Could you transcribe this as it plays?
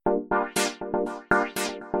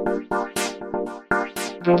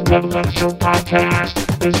The Level Up Show podcast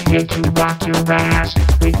is here to rock your ass.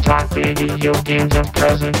 We talk video games of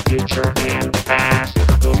present, future, and past.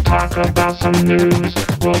 We'll talk about some news,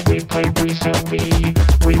 what we played recently.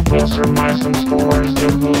 We will surmise some scores to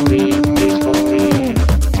believe, please believe.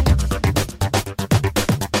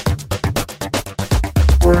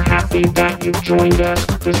 We're happy that you've joined us.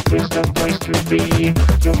 This is the place to be.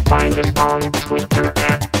 You'll find us on Twitter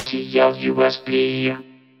at TLUSP.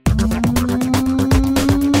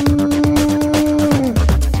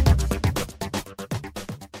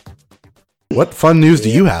 What fun news do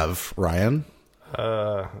you have, Ryan?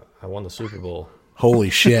 I won the Super Bowl. Holy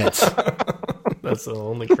shit. That's the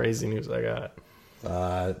only crazy news I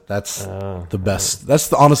got. That's the best.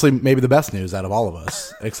 That's honestly maybe the best news out of all of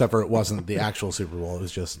us, except for it wasn't the actual Super Bowl. It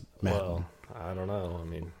was just Madden. Well, I don't know. I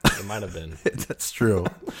mean, it might have been. That's true.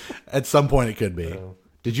 At some point, it could be.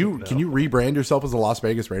 Can you rebrand yourself as the Las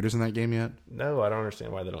Vegas Raiders in that game yet? No, I don't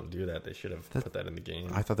understand why they don't do that. They should have put that in the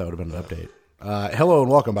game. I thought that would have been an update. Hello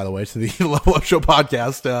and welcome, by the way, to the Level Up Show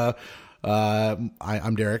podcast.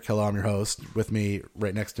 I'm Derek. Hello, I'm your host. With me,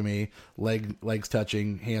 right next to me, legs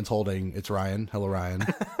touching, hands holding. It's Ryan. Hello, Ryan.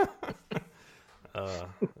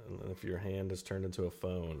 If your hand is turned into a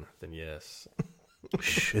phone, then yes.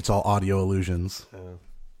 It's all audio illusions.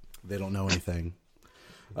 They don't know anything.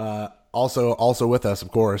 Also with us,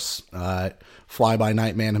 of course,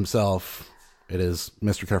 fly-by-night man himself. It is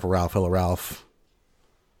Mr. Careful Ralph. Hello, Ralph.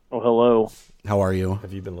 Oh, hello. How are you?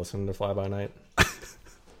 Have you been listening to Fly By Night?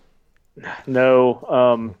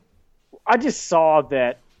 No. I just saw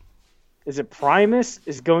that, is it Primus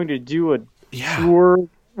is going to do a tour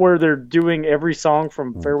where they're doing every song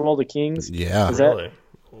from Farewell to Kings? Yeah. Is Really?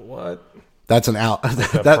 What? That's an out.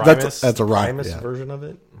 Like that's a right. Primus version of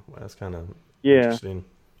it? Well, that's kind of Yeah. interesting.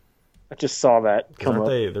 I just saw that come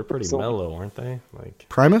Aren't up. they're pretty mellow, aren't they? Like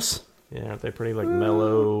Primus? Yeah, aren't they pretty like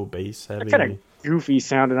mellow, bass heavy? Kind of goofy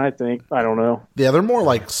sounding, I think. I don't know. Yeah, they're more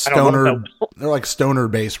like stoner. They're like stoner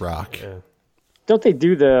bass rock. Yeah. Don't they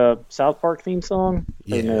do the South Park theme song?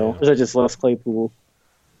 Yeah. No. Or is that just Les Claypool?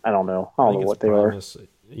 I don't know. I don't know what they Primus. It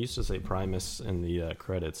used to say Primus in the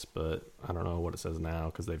credits, but I don't know what it says now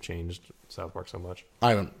because they've changed South Park so much. I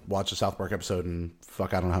haven't watched a South Park episode in I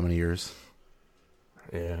don't know how many years.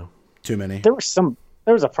 Yeah. Too many. There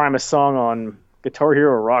was a Primus song on Guitar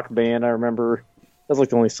Hero Rock Band, I remember. That was like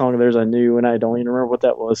the only song of theirs I knew, and I don't even remember what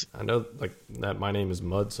that was. I know like that My Name is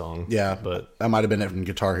Mud song. Yeah, but that might have been it from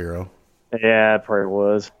Guitar Hero. Yeah, it probably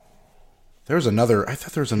was. I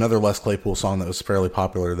thought there was another Les Claypool song that was fairly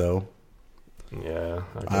popular though. Yeah.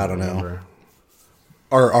 I don't know.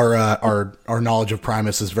 Our knowledge of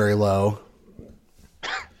Primus is very low.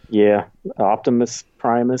 Yeah, Optimus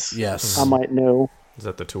Primus. Yes. I might know. Is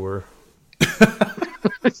that the tour?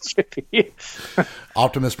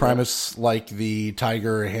 Optimus Primus, like the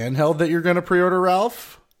Tiger handheld that you're going to pre-order,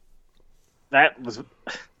 Ralph? That was...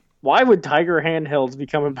 Why would Tiger handhelds be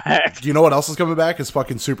coming back? Do you know what else is coming back? It's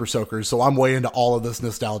fucking Super Soakers, so I'm way into all of this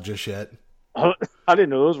nostalgia shit. I didn't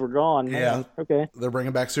know those were gone. Yeah. Man. Okay. They're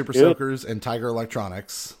bringing back Super Soakers and Tiger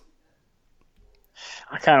Electronics.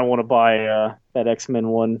 I kind of want to buy that X-Men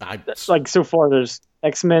one. Like, so far, there's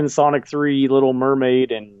X-Men, Sonic 3, Little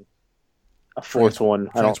Mermaid, and a fourth one.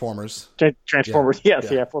 Transformers. Transformers. Yeah.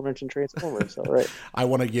 Yes, yeah, aforementioned Transformers. All right. I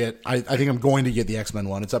want to get... I think I'm going to get the X-Men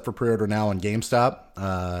one. It's up for pre-order now on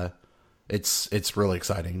GameStop. It's really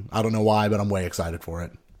exciting. I don't know why, but I'm way excited for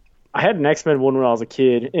it. I had an X-Men one when I was a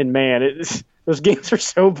kid, and man, those games are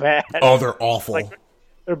so bad. Oh, they're awful. Like,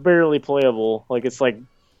 they're barely playable. Like, it's like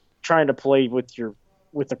trying to play with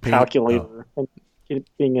the calculator and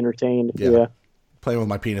being entertained. Yeah. Playing with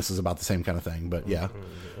my penis is about the same kind of thing, but yeah.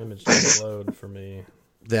 The image doesn't load for me.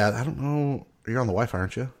 Yeah, I don't know. You're on the Wi-Fi,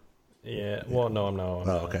 aren't you? Yeah. Well, no, I'm not.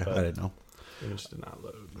 Okay. I didn't know. Image did not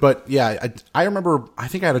load. But yeah, I remember. I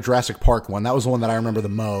think I had a Jurassic Park one. That was the one that I remember the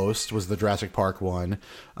most. Was the Jurassic Park one.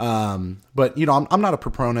 But you know, I'm not a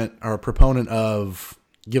proponent of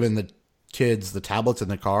giving the kids the tablets in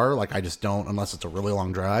the car. Like, I just don't, unless it's a really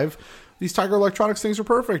long drive. These Tiger Electronics things are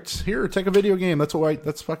perfect. Here, take a video game. That's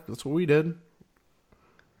what we did.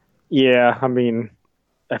 Yeah, I mean,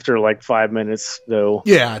 after like 5 minutes, though.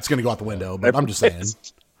 Yeah, it's going to go out the window, but I'm just saying.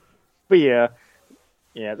 But yeah,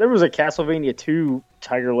 there was a Castlevania 2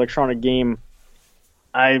 Tiger Electronic game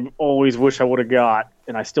I always wish I would have got,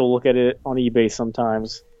 and I still look at it on eBay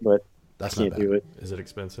sometimes, but I can't do it. Is it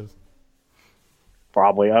expensive?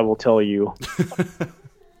 Probably. I will tell you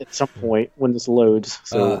at some point when this loads.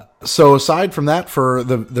 So aside from that, for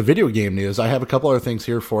the video game news, I have a couple other things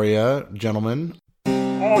here for you, gentlemen.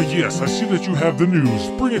 Oh yes, I see that you have the news.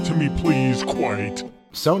 Bring it to me, please. Quite.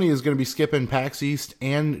 Sony is going to be skipping PAX East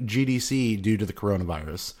and GDC due to the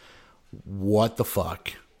coronavirus. What the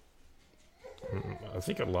fuck? I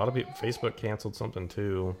think a lot of people, Facebook canceled something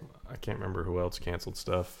too. I can't remember who else canceled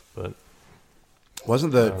stuff, but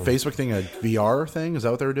Wasn't the Facebook thing a VR thing? Is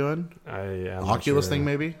that what they were doing? I'm not Oculus sure. thing,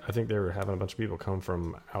 maybe? I think they were having a bunch of people come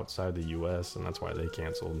from outside the U.S. and that's why they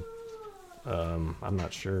canceled. I'm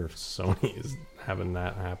not sure if Sony is having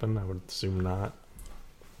that happen. I would assume not.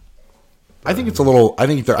 I think it's a little. I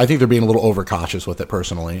think they're being a little overcautious with it.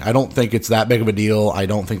 Personally, I don't think it's that big of a deal. I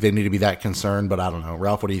don't think they need to be that concerned. But I don't know,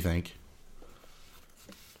 Ralph. What do you think?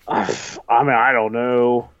 I mean, I don't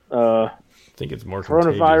know. I think it's more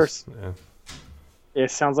Coronavirus. contagious.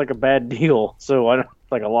 It sounds like a bad deal. So I don't,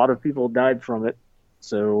 like a lot of people died from it.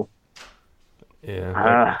 So Yeah,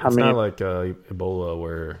 I it's mean- not like Ebola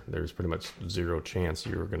where there's pretty much zero chance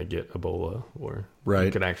you were going to get Ebola, or Right.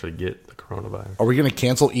 you could actually get the coronavirus. Are we going to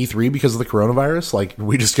cancel E3 because of the coronavirus? Like,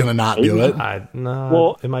 we just going to not do it? No,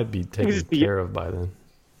 Well, it might be taken just be- care of by then.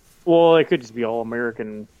 well, it could just be all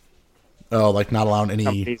American Oh, like not allowing any.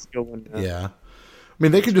 companies going. Yeah. I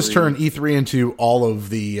mean, they could just turn E3 into all of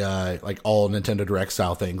the like all Nintendo Direct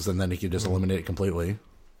style things, and then they could just eliminate it completely.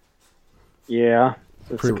 Yeah,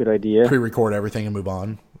 that's a good idea. Pre-record everything and move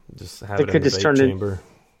on. Just have They it in could the just vape turn it- chamber.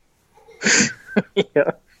 Yeah,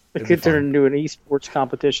 it be could fun. turn into an esports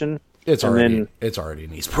competition, It's And already then- it's already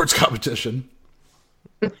an esports competition.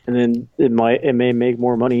 and then it may make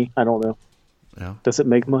more money. I don't know. Yeah. Does it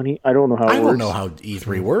make money? I don't know how. I it don't works. know how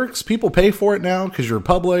E3 works. People pay for it now because you're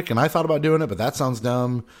public, and I thought about doing it, but that sounds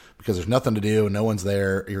dumb because there's nothing to do and no one's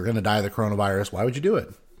there. You're going to die of the coronavirus. Why would you do it?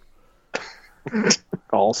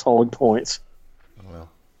 All solid points.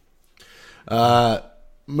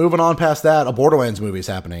 Moving on past that, a Borderlands movie is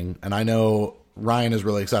happening, and I know Ryan is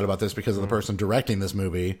really excited about this because of the person directing this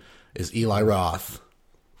movie is Eli Roth.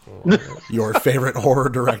 Your favorite horror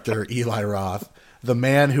director, Eli Roth. The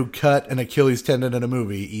man who cut an Achilles tendon in a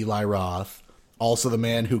movie, Eli Roth. Also the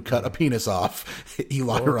man who cut a penis off,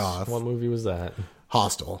 Eli Roth. What movie was that?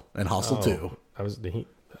 Hostel and Hostel 2. That was the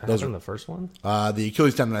Those in the first one. The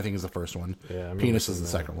Achilles tendon, I think, is the first one. Yeah, I remember Penis is seeing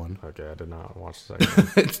the that. second one. Okay, I did not watch the second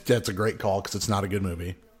one. That's a great call because it's not a good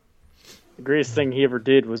movie. The greatest thing he ever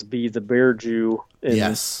did was be the bear Jew in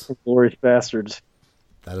Yes. Glorious Bastards.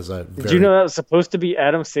 That is a Did you know that was supposed to be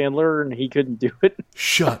Adam Sandler and he couldn't do it?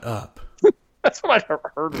 Shut up. That's what I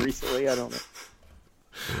heard recently. I don't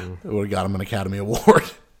know. It would have got him an Academy Award.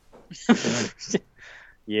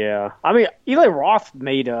 Yeah, I mean, Eli Roth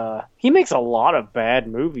he makes a lot of bad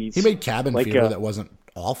movies. He made Cabin Like, Fever that wasn't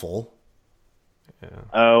awful. Yeah.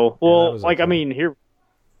 Oh, that well, was like, I okay. mean, here,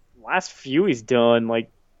 last few he's done,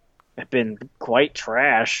 like, have been quite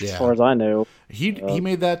trash, Yeah. as far as I know. He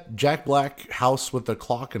made that Jack Black house with the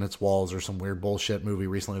clock in its walls or some weird bullshit movie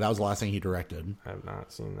recently. That was the last thing he directed. I have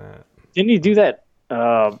not seen that. Didn't he do that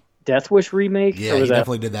Death Wish remake? Yeah, or he was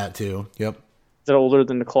definitely did that too. Yep. Is that older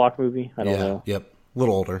than the clock movie? I don't Yeah. know. Yep. A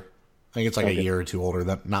little older. I think it's like a Okay. year or two older.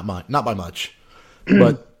 Not by much.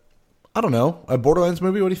 But I don't know. A Borderlands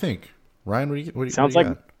movie. What do you think, Ryan? What do you Sounds what do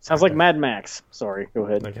like you got? sounds like Mad Max. Sorry, go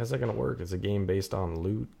ahead. Like, how's that gonna work? It's a game based on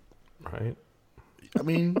loot, right? I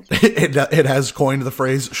mean, it has coined the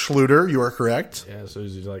phrase Schluter. You are correct. Yeah. So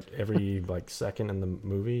is it like every second in the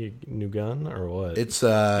movie, new gun or what? It's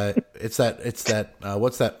that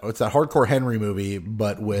what's that hardcore Henry movie,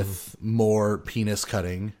 but with more penis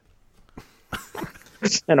cutting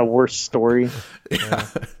And a worse story.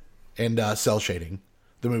 and cell shading.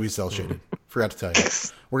 The movie's cell shaded. Forgot to tell you.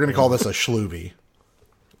 We're gonna call this a Schloovy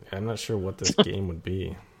I'm not sure what this game would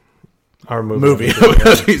be. Our movie.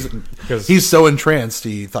 Because He's so entranced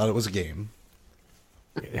he thought it was a game.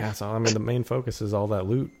 yeah, so I mean the main focus is all that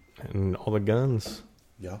loot and all the guns.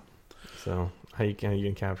 Yeah. So how you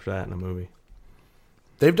can capture that in a movie?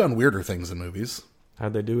 They've done weirder things in movies.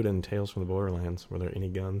 How'd they do it in Tales from the Borderlands? Were there any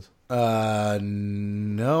guns?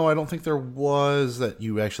 No, I don't think there was that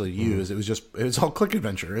you actually used. It was all click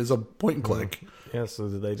adventure. It was a point and click. Yeah, so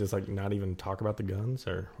did they just not even talk about the guns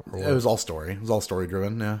or what? It was all story. It was all story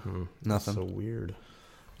driven. Yeah, nothing. So weird.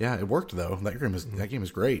 Yeah, it worked though. That game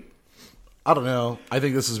is great. I don't know. I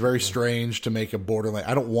think this is very strange to make a Borderlands.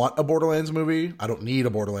 I don't want a Borderlands movie. I don't need a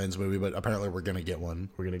Borderlands movie, but apparently we're gonna get one.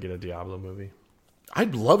 We're gonna get a Diablo movie.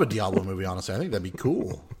 I'd love a Diablo movie. Honestly, I think that'd be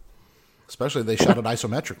cool. Especially if they shot it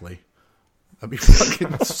isometrically. That'd be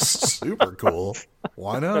fucking super cool.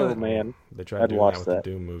 Why not? Oh man, They tried I'd doing watch that with that.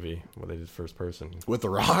 the Doom movie where they did first person. With The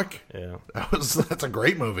Rock. Yeah, That's a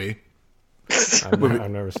great movie. I've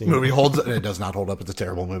never seen Movie it. holds. It does not hold up. It's a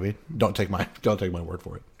terrible movie. Don't take my word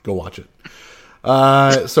for it. Go watch it.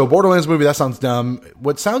 So Borderlands movie, that sounds dumb.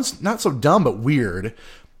 What sounds not so dumb but weird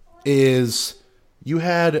is You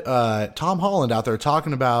had Tom Holland out there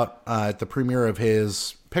talking about at the premiere of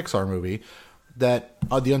his Pixar movie that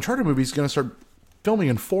the Uncharted movie is going to start filming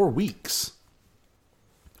in 4 weeks.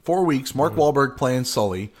 4 weeks. Mark Wahlberg playing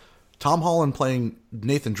Sully, Tom Holland playing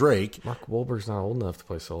Nathan Drake. Mark Wahlberg's not old enough to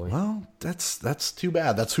play Sully. Well, that's too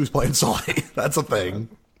bad. That's who's playing Sully. That's a thing.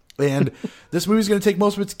 And this movie's going to take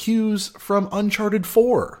most of its cues from Uncharted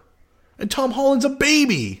 4. And Tom Holland's a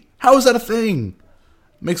baby. How is that a thing?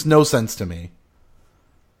 Makes no sense to me.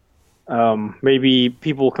 Maybe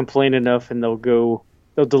people complain enough and they'll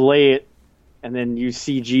delay it and then use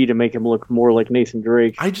CG to make him look more like Nathan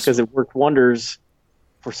Drake. Because it worked wonders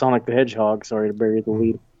for Sonic the Hedgehog. Sorry to bury the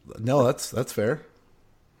lead. No, that's fair.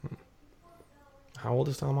 How old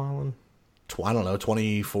is Tom Holland? I don't know,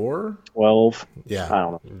 24? 12. Yeah. I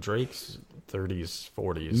don't know. Drake's 30s,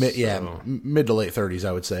 40s. Mid to late 30s,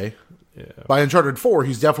 I would say. Yeah. By Uncharted 4,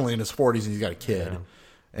 he's definitely in his 40s and he's got a kid. Yeah.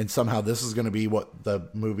 And somehow this is going to be what the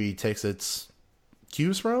movie takes its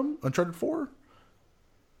cues from? Uncharted 4?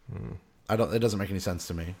 It doesn't make any sense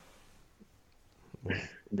to me.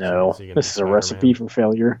 No, this is a recipe for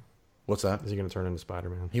failure. What's that? Is he going to turn into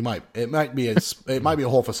Spider-Man? He might. It might be a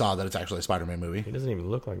whole facade that it's actually a Spider-Man movie. He doesn't even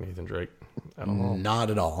look like Nathan Drake at all. Not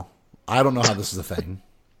at all. I don't know how this is a thing.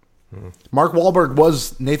 Mark Wahlberg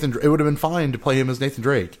was Nathan. It would have been fine to play him as Nathan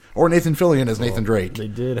Drake or Nathan Fillion as Nathan Drake. They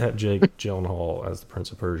did have Jake Gyllenhaal as the Prince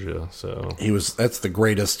of Persia, so That's the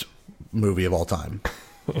greatest movie of all time.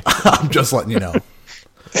 I'm just letting you know.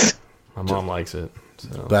 My mom likes it.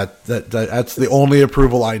 So. That's the only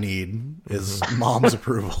approval I need is mom's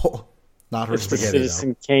approval, not her It's the spaghetti.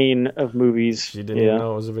 Citizen Kane of movies. She didn't even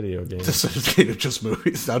know it was a video game. The Citizen Kane of just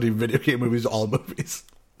movies, not even video game movies, all movies.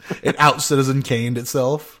 It out Citizen Kane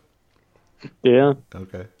itself. Yeah.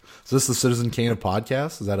 Okay. So this is the Citizen Kane of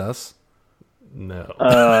podcasts? Is that us? No.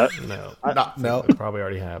 No. No. It probably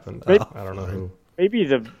already happened. I don't know who. Maybe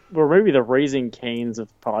the Raising Canes of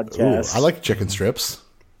Ooh, podcasts. I like chicken strips.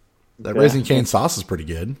 That Okay. Raising Cane sauce is pretty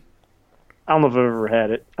good. I don't know if I've ever had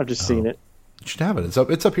it. I've just seen it. You should have it.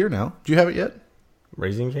 It's up here now. Do you have it yet?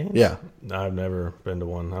 Raising Cane's? Yeah. No, I've never been to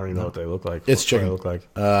one. I don't even know what they look like. It's What do chicken. they look like?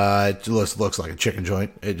 It looks like a chicken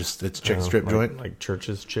joint. It's a chicken strip joint. Like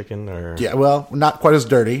Church's chicken or Yeah, well, not quite as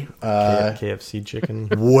dirty. KFC chicken.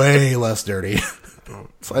 Way less dirty.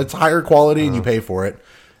 It's higher quality and you pay for it.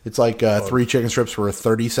 It's like 3 chicken strips for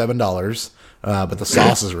 $37, but the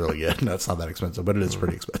sauce is really good. No, it's not that expensive, but it is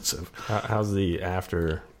pretty expensive. How's the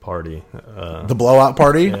after party? The blowout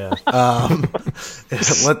party? Yeah.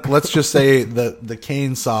 Let's just say the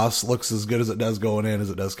cane sauce looks as good as it does going in as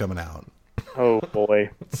it does coming out. Oh boy.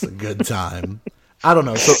 It's a good time. I don't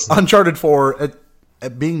know. So Uncharted 4,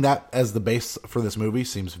 being that as the base for this movie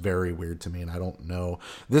seems very weird to me, and I don't know.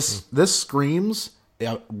 This screams,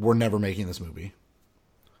 we're never making this movie.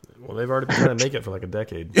 Well, they've already been trying to make it for like a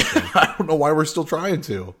decade. I don't know why we're still trying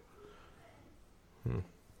to.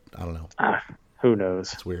 I don't know. Who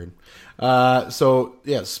knows? It's weird.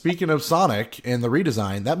 Speaking of Sonic and the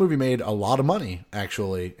redesign, that movie made a lot of money,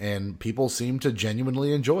 actually, and people seem to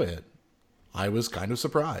genuinely enjoy it. I was kind of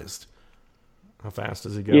surprised. How fast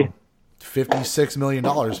does he go? Yeah. $56 million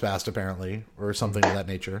fast, apparently, or something of that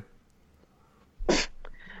nature.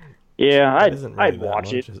 Yeah, isn't really I'd that watch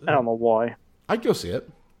much, it. is it? I don't know why. I'd go see it.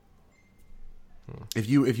 If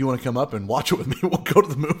you want to come up and watch it with me, we'll go to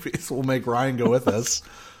the movies. We'll make Ryan go with us.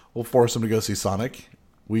 We'll force him to go see Sonic.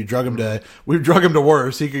 We drug him to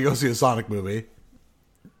worse. He could go see a Sonic movie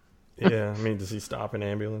Yeah, I mean, does he stop an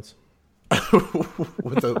ambulance?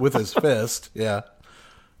 with his fist. Yeah,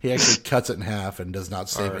 he actually cuts it in half and does not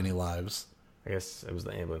save any lives. I guess it was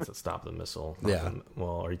the ambulance that stopped the missile. Yeah.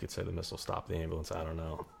 Or you could say the missile stopped the ambulance. I don't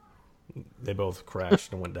know. They both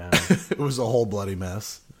crashed and went down. It was a whole bloody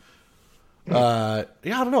mess. I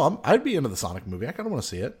don't know. I'd be into the Sonic movie. I kind of want to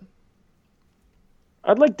see it.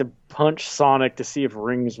 I'd like to punch Sonic to see if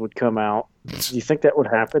rings would come out. Do you think that would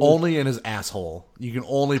happen? Only in his asshole. You can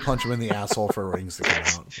only punch him in the asshole for rings to come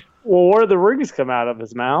out. Well, where do the rings come out of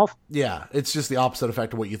his mouth? Yeah, it's just the opposite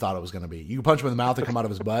effect of what you thought it was going to be. You can punch him in the mouth and come out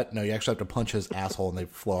of his butt. No, you actually have to punch his asshole and they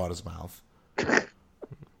flow out his mouth.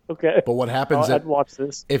 Okay. But what happens I'd watch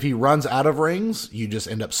this. if he runs out of rings, you just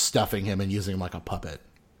end up stuffing him and using him like a puppet.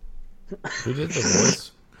 Who did the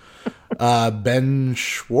voice? Ben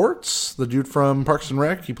Schwartz, the dude from Parks and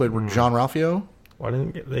Rec. He played John Ralphio. Why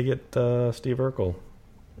didn't they get Steve Urkel?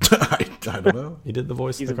 I don't know. He did the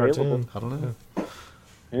voice He's of the cartoon. I don't know.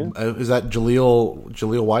 Yeah. Is that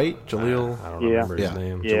Jaleel White? Jaleel? I don't remember his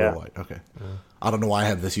name. Yeah. Jaleel White. Okay. I don't know why I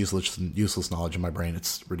have this useless knowledge in my brain.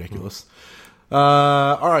 It's ridiculous.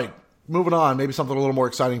 All right. Moving on. Maybe something a little more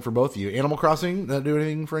exciting for both of you. Animal Crossing. That do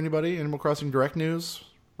anything for anybody? Animal Crossing direct news?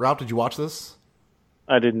 Ralph, did you watch this?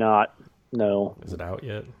 I did not. No. Is it out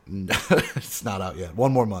yet? It's not out yet.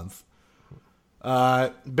 One more month.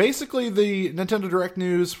 Basically, the Nintendo Direct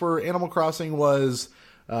news for Animal Crossing was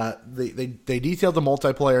they detailed the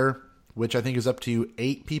multiplayer, which I think is up to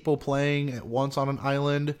 8 people playing at once on an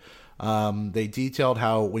island. They detailed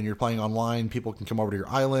how when you're playing online, people can come over to your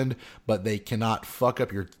island, but they cannot fuck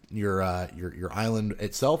up your island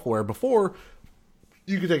itself. Where before,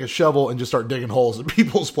 you could take a shovel and just start digging holes in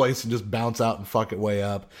people's place and just bounce out and fuck it way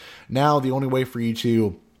up. Now, the only way for you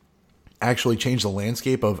to actually change the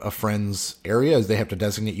landscape of a friend's area is they have to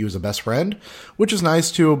designate you as a best friend, which is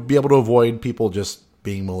nice to be able to avoid people just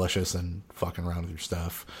being malicious and fucking around with your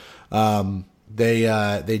stuff.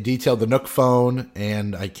 They detailed the Nook phone,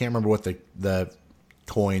 and I can't remember what the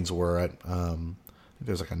coins were at. I think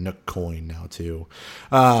there's like a Nook coin now too.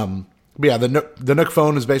 But yeah, the Nook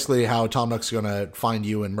phone is basically how Tom Nook's going to find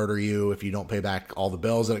you and murder you if you don't pay back all the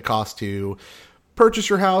bills that it costs to purchase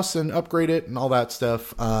your house and upgrade it and all that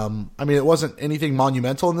stuff. I mean, it wasn't anything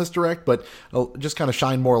monumental in this direct, but just kind of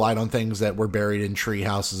shine more light on things that were buried in tree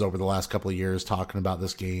houses over the last couple of years, talking about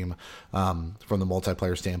this game from the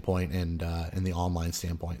multiplayer standpoint and in the online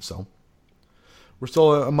standpoint. So we're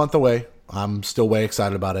still a month away. I'm still way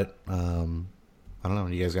excited about it. I don't know.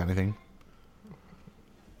 You guys got anything?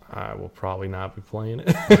 I will probably not be playing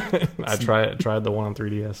it. I tried the one on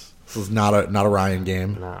 3DS. This is not a Ryan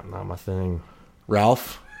game. Not my thing.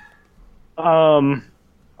 Ralph?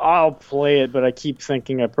 I'll play it, but I keep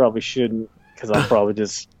thinking I probably shouldn't because I'll probably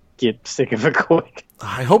just get sick of it quick.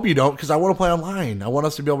 I hope you don't, because I want to play online. I want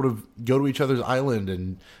us to be able to go to each other's island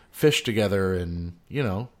and fish together and, you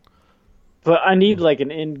know. But I need like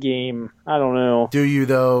an end game. I don't know. Do you,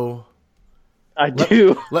 though? I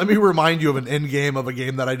do. Let me remind you of an end game of a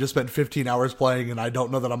game that I just spent 15 hours playing, and I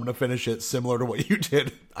don't know that I'm going to finish it similar to what you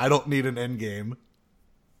did. I don't need an end game.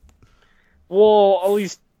 Well, at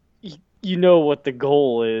least you know what the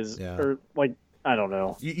goal is. Yeah. Or, like, I don't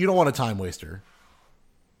know. You don't want a time waster.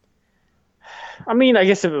 I mean, I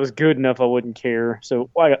guess if it was good enough, I wouldn't care. So,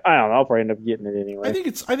 I don't know. I'll probably end up getting it anyway. I think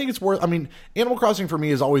it's worth. I mean, Animal Crossing for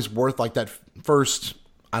me is always worth like that first.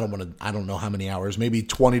 I don't know how many hours, maybe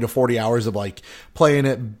 20 to 40 hours of like playing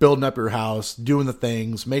it, building up your house, doing the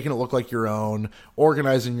things, making it look like your own,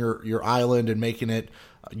 organizing your island and making it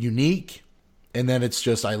unique. And then it's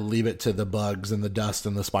just, I leave it to the bugs and the dust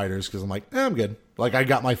and the spiders because I'm like, I'm good. Like I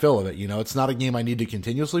got my fill of it. You know, it's not a game I need to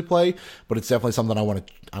continuously play, but it's definitely something I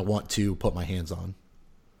want to put my hands on.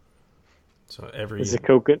 So every Is it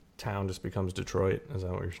coconut? town just becomes Detroit? Is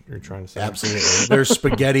that what you're trying to say? Absolutely. There's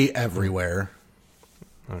spaghetti everywhere.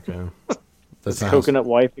 Okay. Is Coconut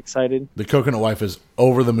Wife excited? The Coconut Wife is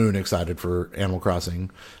over the moon excited for Animal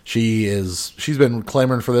Crossing. She's been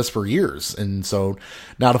clamoring for this for years, and so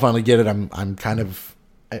now to finally get it,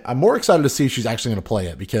 I'm more excited to see if she's actually going to play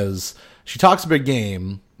it because she talks a big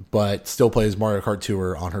game, but still plays Mario Kart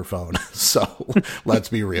Tour on her phone. So let's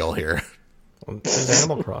be real here. Well, there's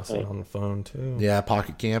Animal Crossing on the phone too. Yeah,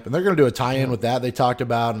 Pocket Camp, and they're going to do a tie-in with that. They talked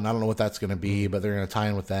about, and I don't know what that's going to be, but they're going to tie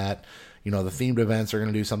in with that. You know, the themed events are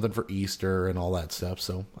going to do something for Easter and all that stuff.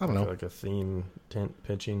 So I don't know, like a theme tent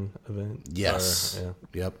pitching event. Yes. Yeah.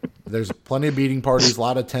 Yep. There's plenty of beating parties, a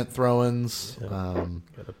lot of tent throw-ins. Yeah.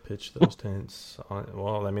 Got to pitch those tents.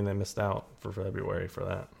 Well, I mean, they missed out for February for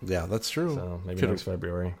that. Yeah, that's true. So maybe next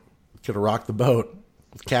February. Could have rocked the boat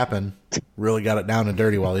with Cap'n. Really got it down and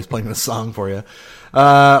dirty while he's playing this song for you.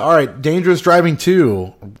 All right, Dangerous Driving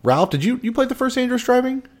 2. Ralph, did you play the first Dangerous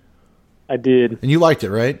Driving? I did. And you liked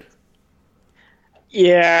it, right?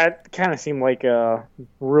 Yeah, it kind of seemed like a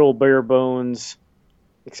real bare bones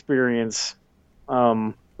experience,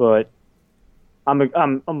 but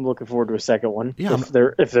I'm looking forward to a second one. Yeah,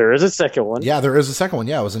 if there is a second one. Yeah, there is a second one.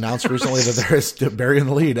 Yeah, it was announced recently that there is Barry in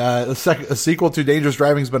the lead. A sequel to Dangerous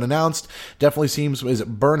Driving has been announced. Definitely seems, is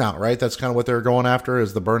it Burnout, right? That's kind of what they're going after,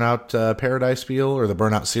 is the Burnout Paradise feel or the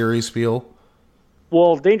Burnout series feel.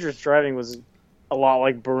 Well, Dangerous Driving was a lot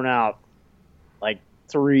like Burnout, like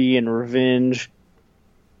 3 and Revenge.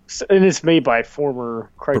 And it's made by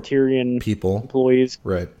former Criterion employees.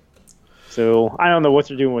 Right. So I don't know what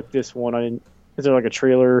they're doing with this one. Is there like a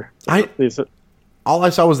trailer? All I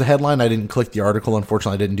saw was the headline. I didn't click the article.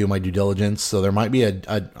 Unfortunately, I didn't do my due diligence. So there might be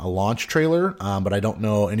a launch trailer, but I don't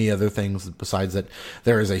know any other things besides that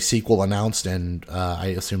there is a sequel announced, and I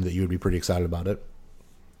assume that you would be pretty excited about it.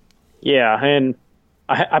 Yeah, and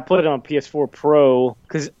I put it on PS4 Pro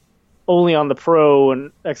because only on the Pro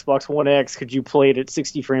and Xbox One X could you play it at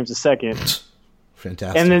 60 frames a second.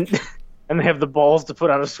 Fantastic. And they have the balls to put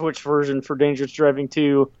out a Switch version for Dangerous Driving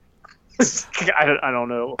 2. I don't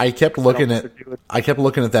know. I kept looking at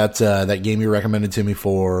that game you recommended to me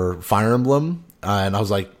for Fire Emblem, and I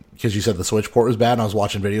was like, because you said the Switch port was bad, and I was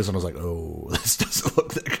watching videos, and I was like, oh, this doesn't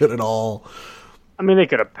look that good at all. I mean, they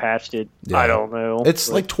could have patched it. Yeah. I don't know. It's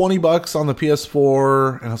like $20 on the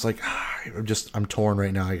PS4, and I was like, I'm torn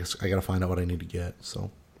right now. I guess I got to find out what I need to get.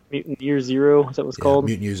 So, Mutant Year Zero, is that what it's called?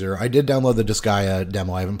 Mutant Year Zero. I did download the Disgaea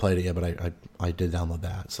demo. I haven't played it yet, but I did download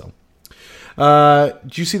that. So,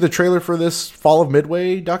 did you see the trailer for this Fall of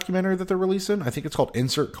Midway documentary that they're releasing? I think it's called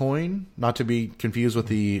Insert Coin, not to be confused with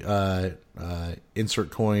the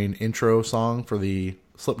Insert Coin intro song for the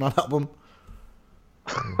Slipknot album.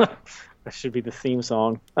 That should be the theme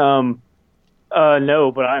song.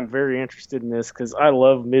 No, but I'm very interested in this because I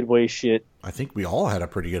love Midway shit. I think we all had a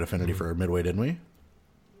pretty good affinity for Midway, didn't we?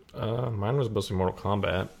 Mine was mostly Mortal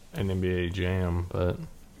Kombat and NBA Jam,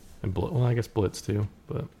 well, I guess Blitz too.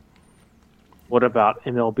 But What about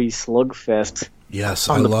MLB Slugfest? Yes,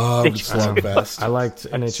 I loved Slugfest. I liked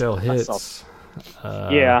NHL Hits.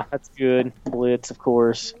 Yeah, that's good. Blitz, of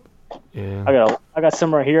course. Yeah, I got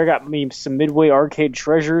some right here. I got me some Midway Arcade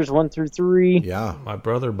Treasures 1 through 3. Yeah, my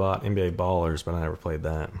brother bought NBA Ballers, but I never played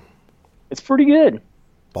that. It's pretty good.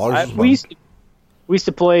 Ballers. We used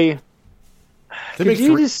to play. They make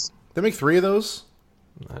 3 of those.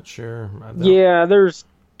 I'm not sure. Yeah, there's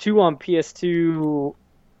 2 on PS2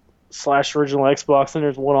 / original Xbox, and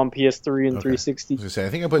there's 1 on PS3 and 360. I was gonna say, I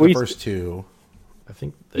think I played the first 2. I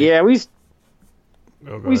think. We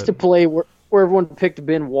used to play where everyone picked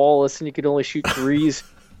Ben Wallace and you could only shoot threes.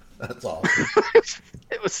 That's awesome.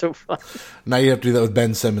 It was so fun. Now you have to do that with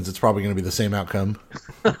Ben Simmons. It's probably going to be the same outcome.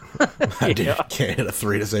 That dude can't hit a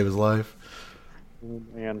 3 to save his life. Oh,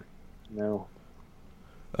 man, no.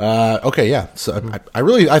 Okay, yeah. So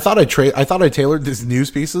I thought I tailored these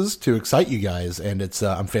news pieces to excite you guys, and it's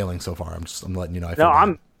I'm failing so far. I'm letting you know.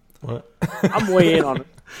 I'm way in on it.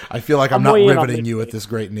 I feel like I'm not riveting you with this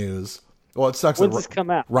great news. Well, it sucks. When's this come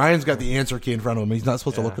out? Ryan's got the answer key in front of him. He's not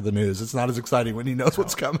supposed to look at the news. It's not as exciting when he knows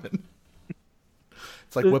what's coming.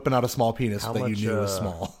 It's like whipping out a small penis that you knew was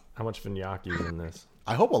small. How much Vignacchi is in this?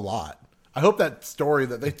 I hope a lot. I hope that story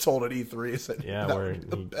that they told at E3 said where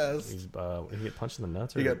the best. He get punched in the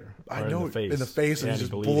nuts? In the face, and he's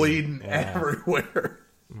just bleeding everywhere.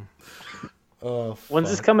 When's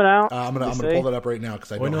this coming out? I'm gonna pull that up right now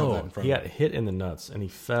because I don't have that in front of me. He got hit in the nuts and he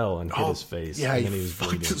fell and hit his face. Yeah, and he then he was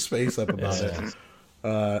fucked bleeding. his face up about it.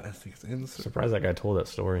 I think it's in. Surprised that guy told that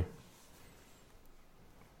story.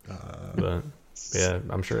 But yeah,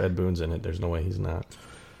 I'm sure Ed Boon's in it. There's no way he's not.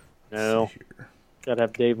 No, gotta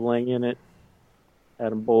have Dave Lang in it.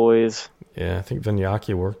 Adam Boys. Yeah, I think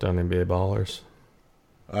Vignacchi worked on NBA Ballers.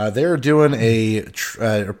 They're doing a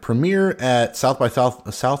premiere at South by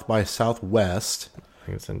Southwest, I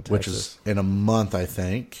think it's in Texas. which is in a month, I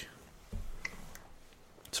think.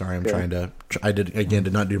 Sorry, I'm trying to. I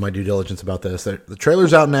did not do my due diligence about this. The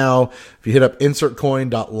trailer's out now. If you hit up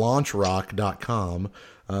insertcoin.launchrock.com,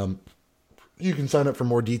 you can sign up for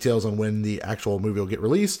more details on when the actual movie will get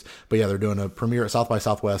released. But yeah, they're doing a premiere at South by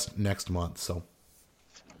Southwest next month. So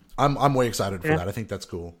I'm way excited for that. I think that's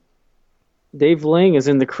cool. Dave Lang is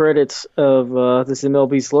in the credits of this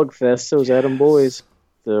MLB Slugfest. So is Adam Boys.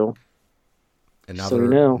 So, And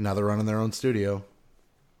now now they're running their own studio.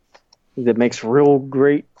 That makes real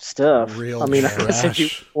great stuff. Real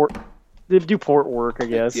trash. They do port work, I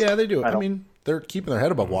guess. Yeah, they do. I mean, they're keeping their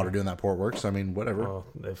head above water doing that port work. So I mean, whatever. Oh,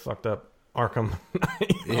 they fucked up Arkham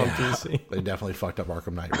Knight on PC. They definitely fucked up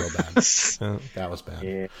Arkham Knight real bad. That was bad.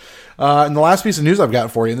 Yeah. And the last piece of news I've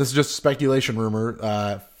got for you, and this is just a speculation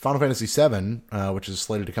rumor, Final Fantasy VII, which is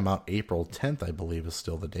slated to come out April 10th, I believe is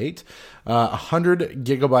still the date, 100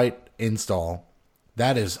 gigabyte install.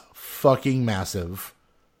 That is fucking massive.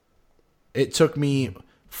 It took me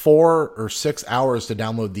 4 or 6 hours to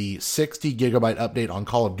download the 60 gigabyte update on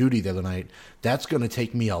Call of Duty the other night. That's going to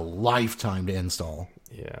take me a lifetime to install.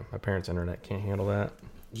 Yeah, my parents' internet can't handle that.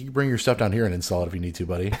 You can bring your stuff down here and install it if you need to,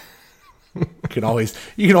 buddy. You can always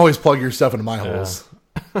plug your stuff into my holes.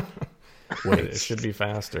 Wait, it should be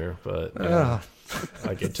faster, but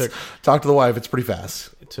like it took. Talk to the wife. It's pretty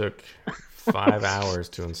fast. It took 5 hours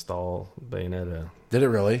to install Bayonetta. Did it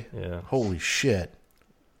really? Yeah. Holy shit!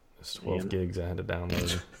 It's 12 gigs I had to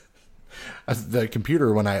download. The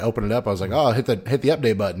computer, when I opened it up, I was like, "Oh, hit the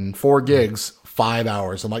update button. 4 gigs, 5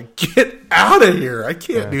 hours." I'm like, "Get out of here! I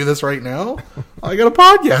can't do this right now. I got a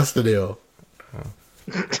podcast to do."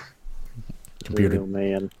 Computer,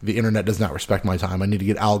 man. The internet does not respect my time. I need to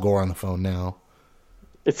get Al Gore on the phone now.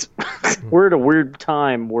 We're at a weird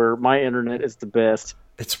time where my internet is the best.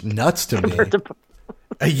 It's nuts to me.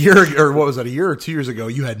 A year or 2 years ago,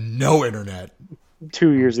 you had no internet.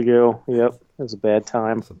 2 years ago, yep, it was a bad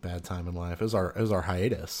time. It's a bad time in life. It was our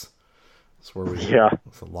hiatus. It's where we. Yeah.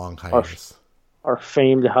 It's a long hiatus. our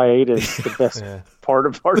famed hiatus, the best Yeah. part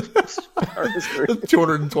of our history.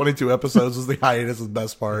 222 episodes was the hiatus, the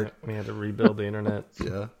best part. We had to rebuild the internet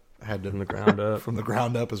Yeah. Had to from the ground up. from the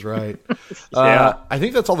ground up is right. Yeah. I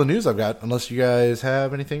think that's all the news I've got. Unless you guys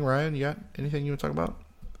have anything, Ryan, you got anything you want to talk about?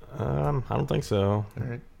 I don't think so. All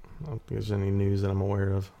right. I don't think there's any news that I'm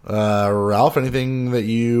aware of. Ralph, anything that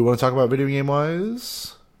you want to talk about video game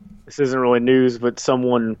wise? This isn't really news, but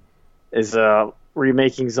someone is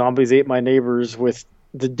remaking Zombies Ate My Neighbors with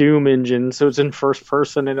the Doom engine, so it's in first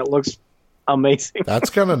person and it looks amazing.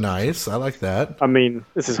 That's kind of nice. I like that. I mean,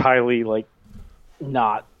 this is highly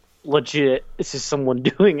not legit. It's just someone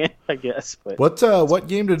doing it, I guess. But What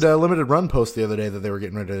game did Limited Run post the other day that they were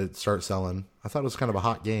getting ready to start selling? I thought it was kind of a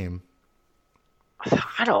hot game. I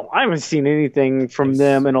haven't seen anything from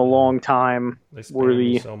them in a long time. They spam me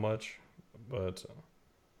Worthy. so much, but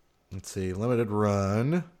Let's see, Limited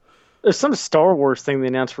Run. There's some Star Wars thing they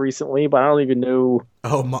announced recently, but I don't even know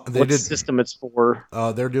Oh, they what did. system it's for.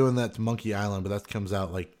 They're doing that to Monkey Island, but that comes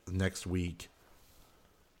out like next week.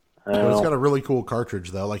 I But don't it's know. got a really cool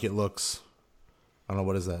cartridge though. Like it looks. I don't know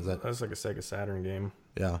what is that. Is that that's like a Sega Saturn game.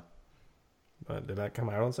 yeah? But did that come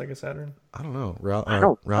out on Sega Saturn? I don't know. Ralph, I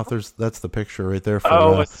don't Ralph that's the picture right there. For,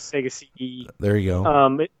 Oh, it's Sega CD. there you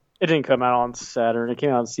go. It didn't come out on Saturn. It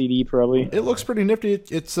came out on CD probably. It looks pretty nifty.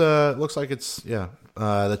 It's looks like it's the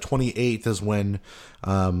 28th is when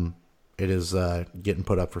it is getting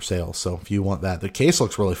put up for sale. So if you want that, the case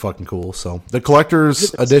looks really fucking cool. So the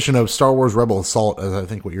collector's edition of Star Wars Rebel Assault is I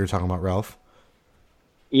think what you were talking about, Ralph.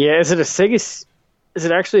 Yeah, is it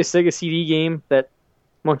actually a Sega CD game, that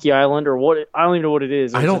Monkey Island, or what? I don't even know what it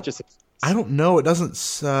is. Or I is don't- it just I don't know. It doesn't.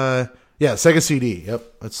 Yeah, Sega CD. Yep,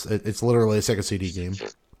 it's literally a Sega CD game.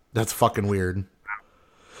 That's fucking weird.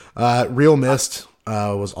 Real Mist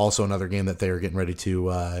was also another game that they are getting ready to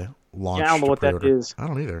launch. Yeah, I don't know to what that pre-order. is. I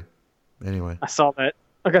don't either. Anyway, I saw that.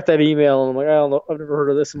 I got that email and I'm like, I don't know. I've never heard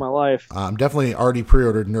of this in my life. I'm definitely already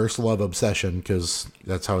pre-ordered Nurse Love Obsession because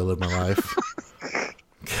that's how I live my life.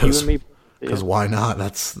 You and me. Because why not?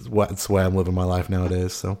 That's the way I'm living my life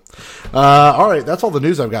nowadays. So, all right, that's all the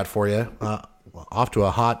news I've got for you. Off to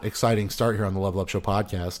a hot, exciting start here on the Level Up Show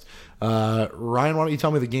podcast. Ryan, why don't you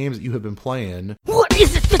tell me the games that you have been playing? What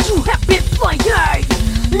is it that you have been playing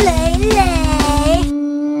lately?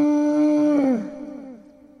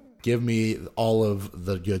 Give me all of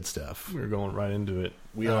the good stuff. We're going right into it.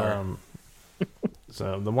 We are.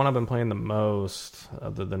 So the one I've been playing the most,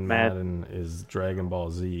 other than Madden. Madden, is Dragon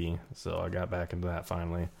Ball Z. So I got back into that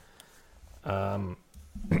finally. I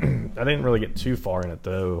didn't really get too far in it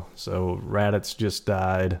though. So Raditz just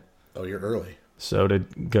died. Oh, you're early. So did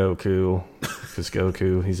Goku, because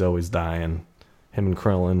Goku, he's always dying. Him and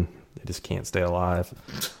Krillin, they just can't stay alive.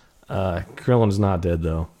 Krillin's not dead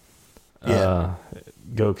though. Yeah.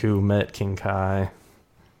 Goku met King Kai.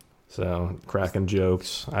 So cracking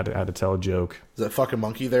jokes. I had to tell a joke. Is that fucking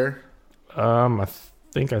monkey there? I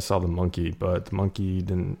think I saw the monkey, but the monkey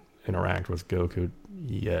didn't interact with Goku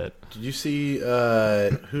yet. Did you see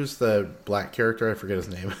who's the black character? I forget his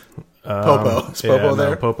name. Popo. Is Popo there?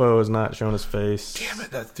 No, Popo has not shown his face. Damn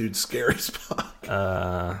it, that dude's scary as fuck.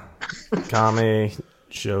 Kame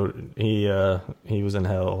showed he was in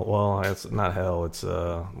hell. Well, it's not hell. It's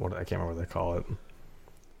what I can't remember what they call it.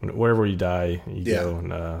 Wherever you die, you go.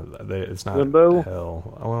 And, it's not Limbo?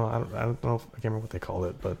 hell. Well, I don't know. I can't remember what they call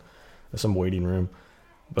it, but there's some waiting room.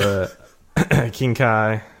 But King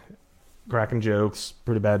Kai cracking jokes,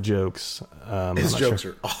 pretty bad jokes. His jokes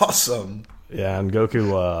are awesome. Yeah, and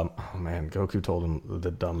Goku. Goku told him the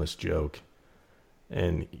dumbest joke,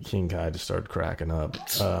 and King Kai just started cracking up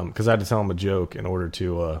because I had to tell him a joke in order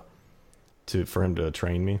for him to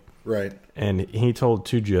train me. Right. And he told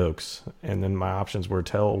two jokes, and then my options were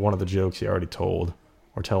tell one of the jokes he already told,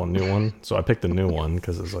 or tell a new one. So I picked the new one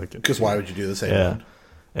because it's like. Because why would you do the same Yeah. one?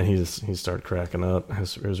 And he started cracking up.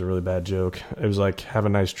 It was a really bad joke. It was like, have a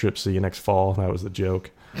nice trip, see you next fall. That was the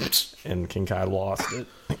joke. And King Kai lost it.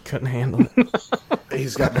 He couldn't handle it.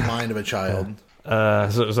 He's got the mind of a child.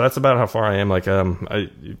 So that's about how far I am. Like,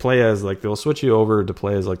 you play as, like, they'll switch you over to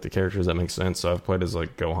play as, like, the characters that make sense. So I've played as,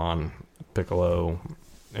 like, Gohan, Piccolo,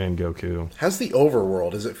 and Goku. How's the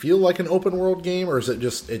overworld? Does it feel like an open world game, or is it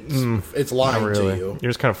just it's lying Not really. to you? You're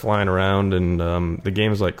just kind of flying around, and the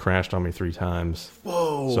game's, like, crashed on me 3 times.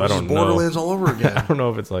 Whoa! So I this don't is Borderlands all over I again. don't know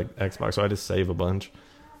if it's, like, Xbox, so I just save a bunch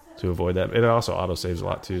to avoid that. It also auto-saves a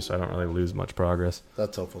lot, too, so I don't really lose much progress.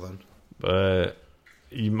 That's helpful then. But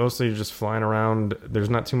you mostly are just flying around. There's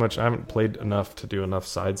not too much. I haven't played enough to do enough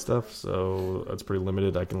side stuff, so it's pretty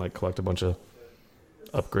limited. I can like collect a bunch of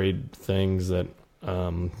upgrade things that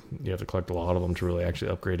you have to collect a lot of them to really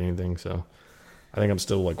actually upgrade anything. So I think I'm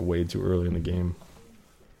still like way too early in the game.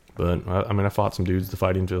 But I mean, I fought some dudes. The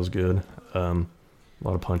fighting feels good. A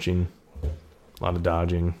lot of punching, a lot of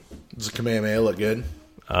dodging. Does the Kamehameha look good?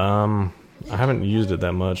 I haven't used it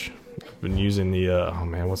that much. I've been using the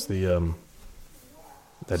what's the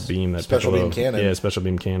that beam, that Special Piccolo. beam cannon. Yeah, special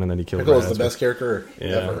beam cannon that he killed. Piccolo's rats the best character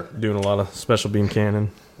with. ever. Doing a lot of special beam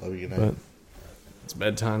cannon. Love you, good But night. it's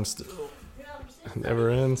bedtime still. It never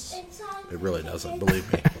ends. It really doesn't.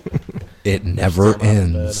 Believe me. It never Still not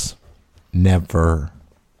in bed. ends. Never.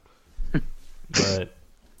 But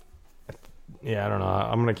yeah, I don't know.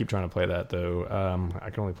 I'm gonna keep trying to play that though. I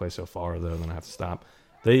can only play so far though, then I have to stop.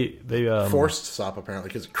 They Forced to stop apparently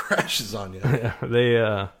because it crashes on you.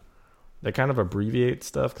 they kind of abbreviate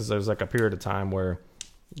stuff because there's like a period of time where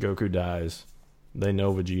Goku dies. They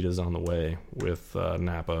know Vegeta's on the way with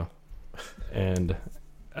Nappa, and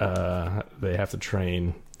they have to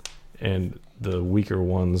train. And the weaker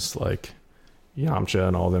ones like Yamcha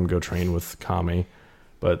and all them go train with Kami.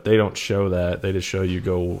 But they don't show that. They just show you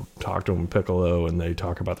go talk to them, Piccolo, and they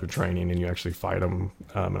talk about their training, and you actually fight them.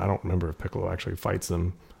 And I don't remember if Piccolo actually fights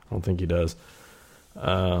them. I don't think he does.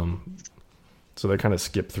 So they kind of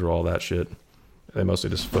skip through all that shit. They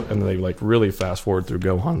mostly just and they like really fast forward through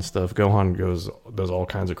Gohan stuff. Gohan does all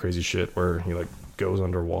kinds of crazy shit where he like goes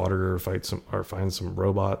underwater, finds some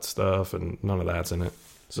robot stuff, and none of that's in it.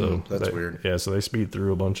 So that's weird. Yeah, so they speed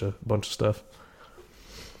through a bunch of stuff.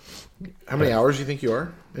 How many hours do you think you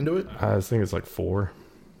are into it? I think it's like 4.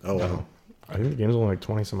 Oh, wow. I think the game's only like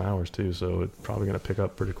 20 some hours too, so it's probably gonna pick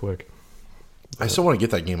up pretty quick. I still want to get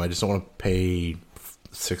that game. I just don't want to pay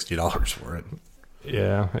 $60 for it.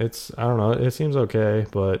 Yeah, I don't know. It seems okay,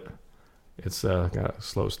 but it's got a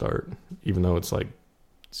slow start, even though it's like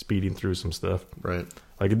speeding through some stuff. Right.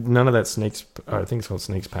 Like none of that I think it's called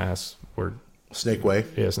Snake's Pass, or Snake Way.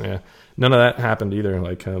 yes, yeah. None of that happened either.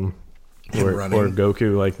 Like where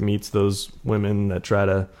Goku like meets those women that try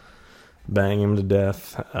to bang him to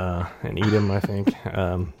death and eat him. I think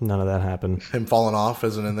none of that happened. Him falling off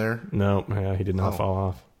isn't in there. No, yeah, he did not fall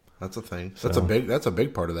off. That's a thing. So- That's a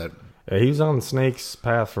big part of that. Yeah, he was on Snake's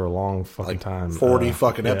path for a long fucking time. 40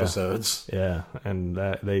 fucking yeah. episodes. Yeah, and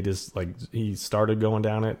that they just like he started going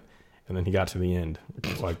down it, and then he got to the end.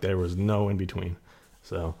 Like there was no in between.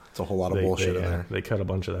 So It's a whole lot of bullshit in there. They cut a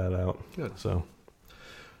bunch of that out. Good. So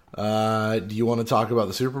do you want to talk about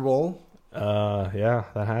the Super Bowl? yeah,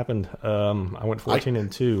 that happened. I went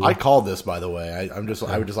 14-2. I called this, by the way. I would just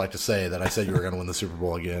like to say that I said you were going to win the Super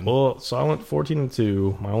Bowl again. Well, so I went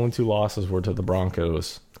 14-2. My only 2 losses were to the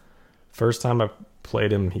Broncos. First time I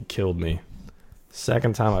played him, he killed me.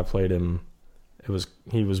 Second time I played him, he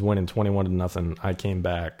was winning 21-0. I came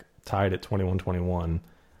back, tied at 21-21.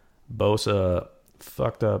 Bosa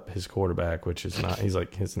fucked up his quarterback, which is not.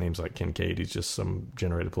 His name's like Kincaid. He's just some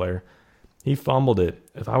generated player. He fumbled it.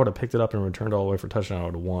 If I would have picked it up and returned all the way for a touchdown, I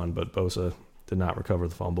would have won. But Bosa did not recover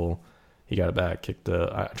the fumble. He got it back.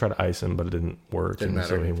 I tried to ice him, but it didn't work. Didn't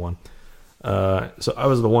matter. So he won. So I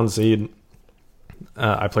was the 1 seed.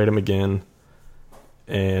 I played him again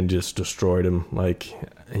and just destroyed him. Like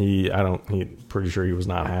pretty sure he was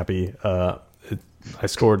not happy. I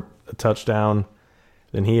scored a touchdown.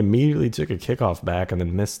 Then he immediately took a kickoff back and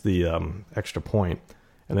then missed the extra point.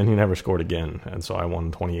 And then he never scored again. And so I won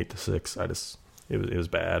 28-6. It was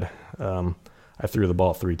bad. I threw the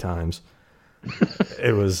ball 3 times.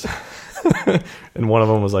 It was, and one of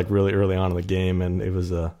them was like really early on in the game, and it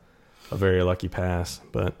was a very lucky pass.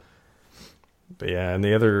 But yeah, and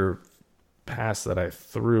the other pass that I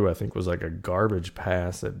threw, I think was like a garbage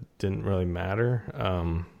pass that didn't really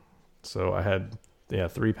matter. So I had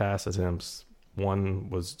 3 pass attempts. One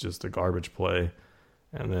was just a garbage play,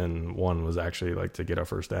 and then one was actually like to get a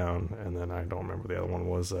first down, and then I don't remember the other one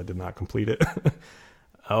was. I did not complete it.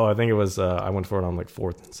 I think it was I went for it on like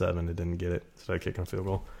 4th and 7. It didn't get it, so I kicked a field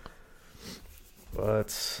goal.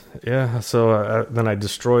 But yeah, so then I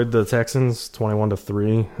destroyed the Texans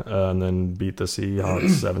 21-3, and then beat the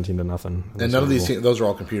Seahawks 17-0. And none of those are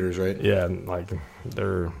all computers, right? Yeah, like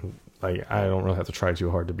they're like I don't really have to try too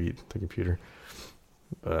hard to beat the computer.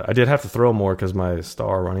 I did have to throw more because my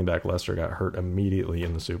star running back Lester got hurt immediately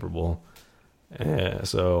in the Super Bowl.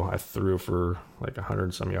 So I threw for like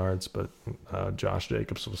 100 some yards, but Josh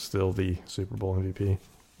Jacobs was still the Super Bowl MVP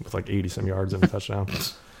with like 80 some yards and a touchdown.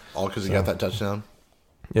 All because he got that touchdown?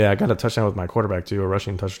 Yeah, I got a touchdown with my quarterback too, a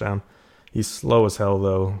rushing touchdown. He's slow as hell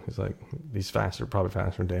though. He's faster, probably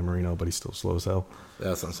faster than Dan Marino, but he's still slow as hell. Yeah,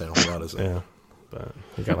 that's not saying a whole lot, is it? Yeah. But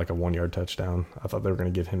he got like a 1-yard touchdown. I thought they were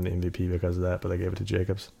going to give him the MVP because of that, but they gave it to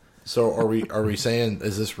Jacobs. So are we saying,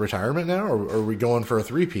 is this retirement now, or are we going for a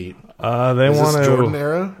three-peat? They want this Jordan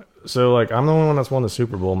era? So, like, I'm the only one that's won the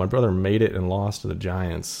Super Bowl. My brother made it and lost to the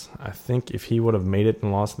Giants. I think if he would have made it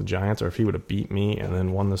and lost to the Giants, or if he would have beat me and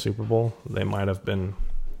then won the Super Bowl, they might have been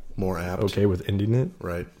More apt. okay with ending it.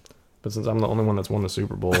 Right. But since I'm the only one that's won the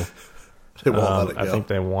Super Bowl, They won't let it go. I think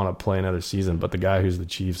they want to play another season. But the guy who's the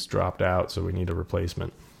Chiefs dropped out, so we need a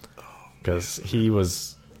replacement. Because he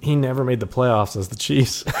never made the playoffs as the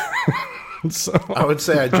Chiefs. So I would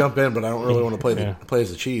say I'd jump in, but I don't really want to play Yeah. play as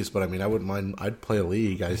the Chiefs. But I mean, I wouldn't mind. I'd play a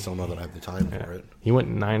league. I just don't know that I have the time for it. he went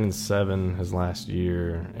 9-7 his last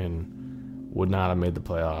year and would not have made the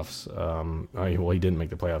playoffs. He didn't make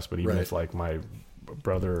the playoffs, but even Right. if like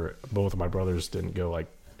both of my brothers didn't go, like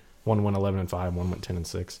one went 11-5, one went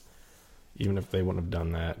 10-6. Even if they wouldn't have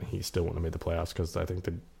done that, he still wouldn't have made the playoffs because I think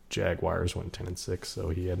the Jaguars went 10-6, so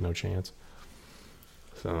he had no chance.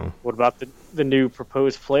 So What about the new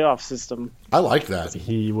proposed playoff system? I like that.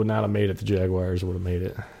 he would not have made it. The Jaguars would have made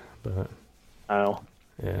it, but Oh,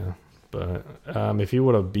 yeah. But if he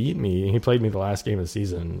would have beat me, he played me the last game of the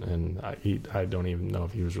season, and I don't even know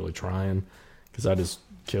if he was really trying because I just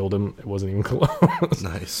killed him. It wasn't even close.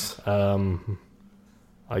 Nice.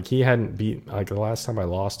 Like he hadn't beat. Like the last time I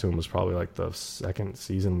lost to him was probably like the second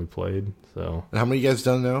season we played. So And how many you guys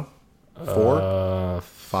done now? 4?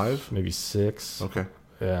 5? maybe 6. Okay.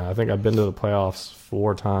 Yeah, I think I've been to the playoffs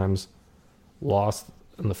 4 times. Lost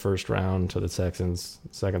in the first round to the Texans.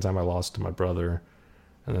 Second time I lost to my brother,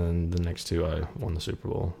 and then the next 2 I won the Super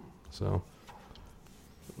Bowl. So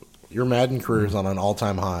Your Madden career is on an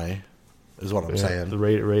all-time high, is what I'm saying. the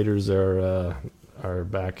Raiders are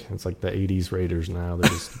back. It's like the '80s Raiders now.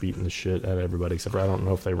 They're just beating the shit out of everybody. Except for I don't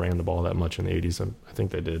know if they ran the ball that much in the '80s. I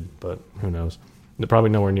think they did, but who knows? They're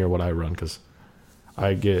probably nowhere near what I run because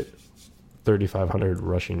I get 3,500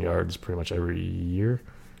 rushing yards pretty much every year.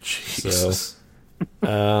 Jesus.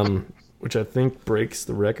 Which I think breaks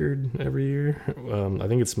the record every year. I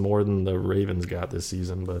think it's more than the Ravens got this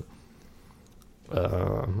season, but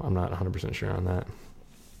I'm not 100% sure on that.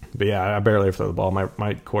 But yeah, I barely throw the ball.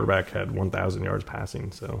 My quarterback had 1,000 yards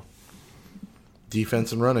passing, so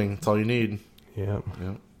Defense and running, that's all you need. yeah.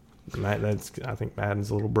 Yeah. That's I think Madden's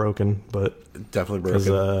a little broken, but Definitely because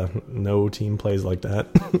broken. no team plays like that.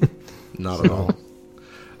 Not at all.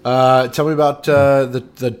 Tell me about the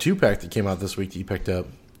 2-pack that came out this week that you picked up.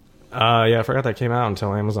 Yeah, I forgot that came out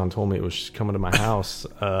until Amazon told me it was coming to my house.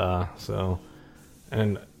 And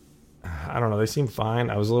I don't know, they seem fine.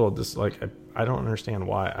 I was a little just like I don't understand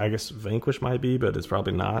why. I guess Vanquish might be, but it's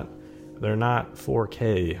probably not. They're not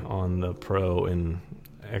 4K on the Pro and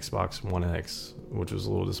Xbox One X, which was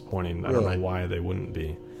a little disappointing. I don't know why they wouldn't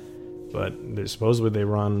be. But supposedly they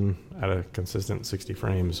run at a consistent 60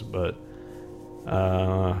 frames, but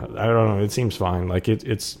I don't know. It seems fine. Like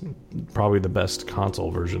it's probably the best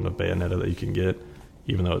console version of Bayonetta that you can get,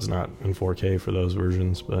 even though it's not in 4K for those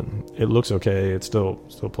versions. But it looks okay. It still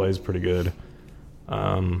plays pretty good.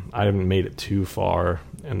 I haven't made it too far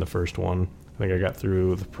in the first one. I think I got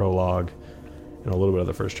through the prologue and a little bit of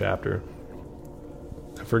the first chapter.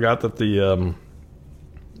 I forgot that the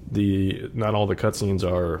not all the cutscenes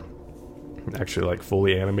are actually like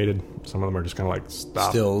fully animated. Some of them are just kind of like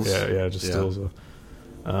Stills. Yeah, just stills.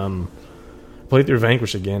 Played through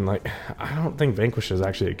Vanquish again. Like I don't think Vanquish is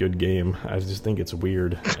actually a good game. I just think it's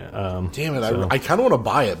weird. Damn it! So, I kind of want to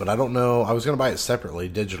buy it, but I don't know. I was going to buy it separately,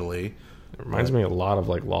 digitally. it reminds me a lot of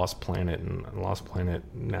like Lost Planet, and Lost Planet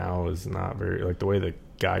now is not very like the way the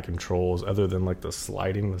guy controls, other than like the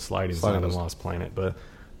sliding. The sliding's not in Lost Planet, but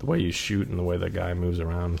the way you shoot and the way the guy moves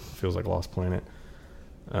around feels like Lost Planet.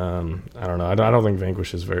 I don't know. I don't think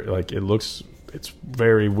Vanquish is very like it looks. It's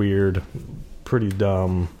very weird, pretty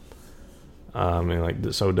dumb. And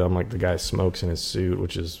like so dumb, like the guy smokes in his suit,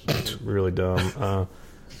 which is really dumb.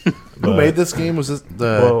 Who made this game? Was this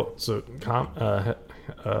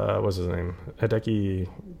what's his name? Hideki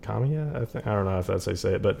Kamiya? I don't know if that's how you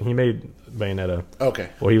say it, but he made Bayonetta. Okay.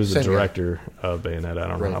 Well, he was the Same guy. director of Bayonetta. I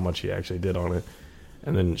don't know how much he actually did on it.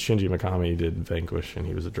 And then Shinji Mikami did Vanquish, and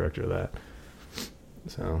he was the director of that.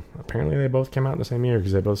 So apparently they both came out in the same year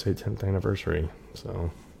because they both say 10th anniversary. So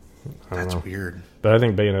I don't That's know. weird. But I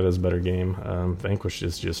think Bayonetta is a better game. Vanquish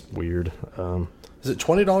is just weird. Is it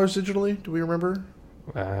 $20 digitally? Do we remember?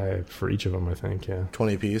 For each of them, I think, yeah.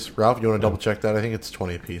 20 a piece. Ralph, you want to double check that? I think it's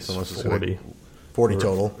 20 a piece. Unless it's 40. 40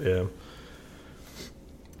 total. Yeah.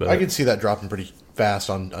 But I could see that dropping pretty fast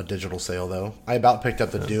on a digital sale, though. I about picked up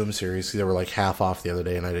the Doom series because they were like half off the other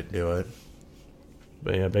day, and I didn't do it.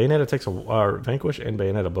 But yeah, Bayonetta takes Vanquish and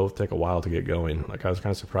Bayonetta both take a while to get going. Like I was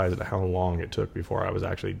kind of surprised at how long it took before I was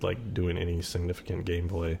actually like doing any significant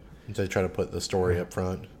gameplay. They try to put the story up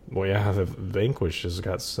front. Well, yeah, the Vanquish has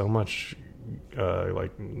got so much like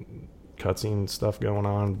cutscene stuff going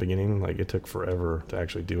on at the beginning. Like, it took forever to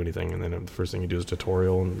actually do anything, and then the first thing you do is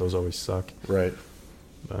tutorial, and those always suck. Right.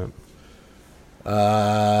 But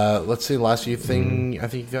let's see. The last few thing I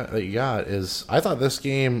think you got is I thought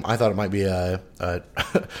it might be a a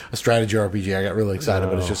strategy RPG. I got really excited,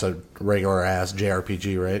 but it's just a regular ass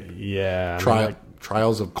JRPG, right? yeah,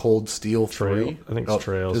 Trials of Cold Steel 3. I think it's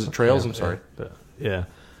Trails. Is it Trails? Yeah, I'm sorry. Yeah.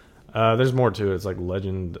 There's more to it. It's like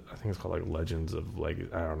Legend. I think it's called like Legends of I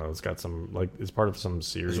don't know. It's got some it's part of some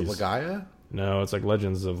series. Is it Legaia? No, it's like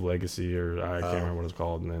Legends of Legacy, or I can't remember what it's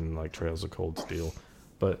called, and then like Trails of Cold Steel.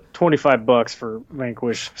 But $25 for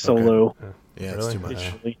Vanquish solo. Yeah, really? it's too much.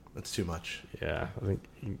 Digitally. That's too much. Yeah, I think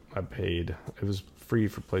I paid. It was free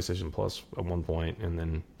for PlayStation Plus at one point, and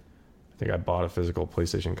then I think I bought a physical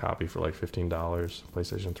PlayStation copy for like $15,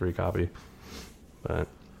 PlayStation 3 copy. But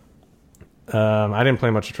I didn't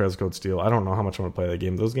play much of Trails of Cold Steel. I don't know how much I want to play that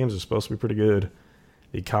game. Those games are supposed to be pretty good.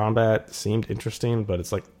 The combat seemed interesting, but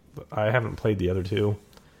it's like I haven't played the other two,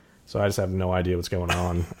 so I just have no idea what's going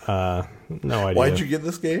on. No idea. Why'd you get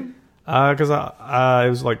this game? Because it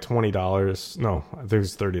was like $20. No, I think it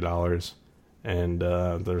was $30. And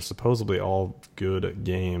they're supposedly all good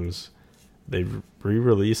games. They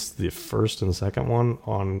re-released the first and second one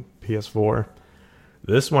on PS4.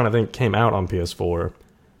 This one, I think, came out on PS4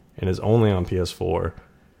 and is only on PS4.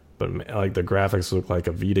 But like the graphics look like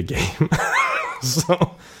a Vita game.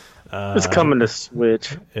 So It's coming to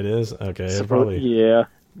Switch. it is? Okay, it probably Yeah.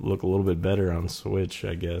 look a little bit better on Switch,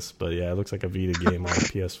 I guess. But yeah, it looks like a Vita game on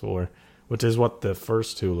PS4, which is what the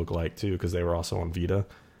first two look like too, because they were also on Vita.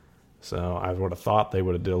 So I would have thought they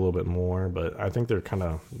would have did a little bit more, but I think they're kind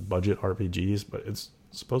of budget RPGs. But it's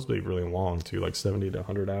supposed to be really long too, like 70 to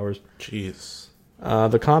 100 hours. Jeez.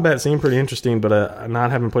 The combat seemed pretty interesting, but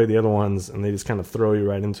not having played the other ones, and they just kind of throw you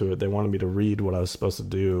right into it. They wanted me to read what I was supposed to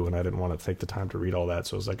do, and I didn't want to take the time to read all that.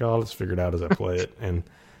 So I was like, oh, let's figure it out as I play it. And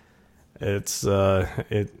it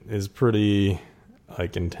is pretty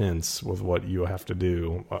like intense with what you have to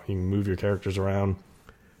do. You can move your characters around,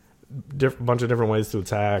 bunch of different ways to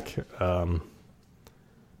attack. Yeah,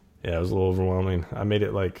 it was a little overwhelming. I made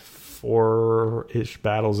it like 4-ish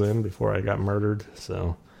battles in before I got murdered,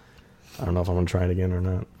 so I don't know if I'm going to try it again or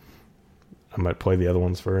not. I might play the other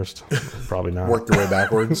ones first. Probably not. Work your way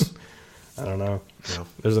backwards. I don't know. Yeah.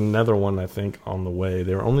 There's another one, I think, on the way.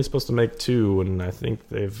 They were only supposed to make 2, and I think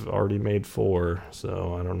they've already made 4,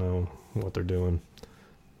 so I don't know what they're doing.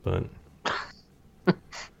 But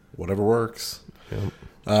Whatever works.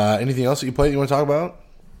 yeah. Anything else that you played you want to talk about?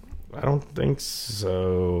 I don't think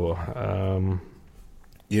so.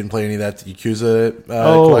 You didn't play any of that Yakuza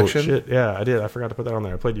Oh, collection? shit. Yeah, I did. I forgot to put that on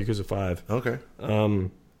there. I played Yakuza 5. Okay.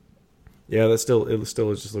 Yeah, it still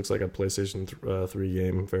just looks like a PlayStation 3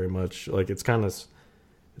 game very much. Like it's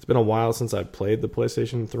been a while since I played the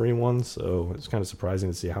PlayStation 3 one, so it's kind of surprising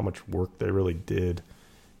to see how much work they really did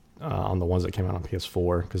on the ones that came out on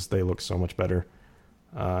PS4 because they look so much better.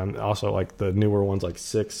 And also, like the newer ones, like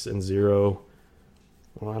 6 and 0.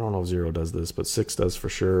 Well, I don't know if 0 does this, but 6 does for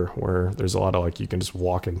sure. Where there's a lot of like you can just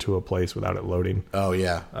walk into a place without it loading. Oh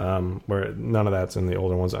yeah. Where none of that's in the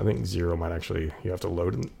older ones. I think 0 might actually you have to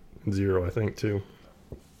load in 0. I think too.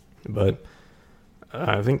 But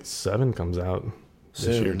I think 7 comes out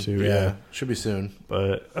this year too. Yeah, should be soon.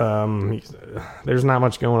 But there's not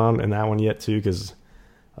much going on in that one yet too, because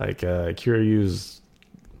like Kiryu's.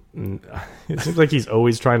 It seems like he's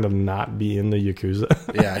always trying to not be in the Yakuza.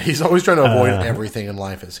 Yeah, he's always trying to avoid everything in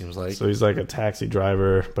life, it seems like. So he's like a taxi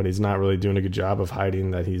driver, but he's not really doing a good job of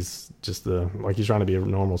hiding that he's just he's trying to be a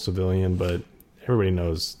normal civilian, but everybody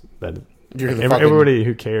knows that. Everybody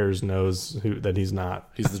who cares knows that he's not.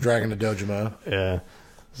 He's the Dragon of Dojima. Yeah.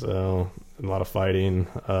 So a lot of fighting.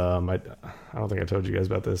 I don't think I told you guys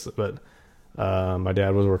about this, but my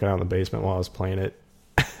dad was working out in the basement while I was playing it.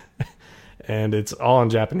 And it's all in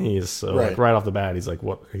Japanese, so like right off the bat, he's like,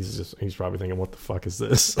 "What?" He's probably thinking, "What the fuck is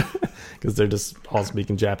this?" Because they're just all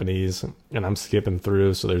speaking Japanese, and I'm skipping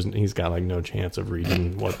through, so he's got like no chance of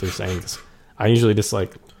reading what they're saying. I usually just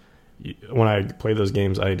like when I play those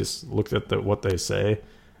games, I just look at what they say,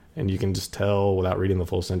 and you can just tell without reading the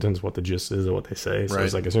full sentence what the gist is of what they say. So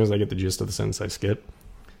it's like as soon as I get the gist of the sentence, I skip.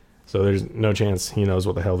 So there's no chance he knows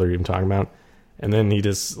what the hell they're even talking about. And then he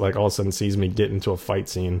just like all of a sudden sees me get into a fight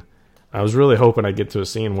scene. I was really hoping I'd get to a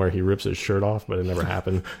scene where he rips his shirt off, but it never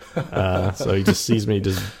happened. So he just sees me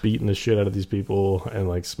just beating the shit out of these people and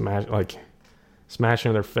like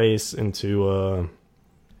smashing their face into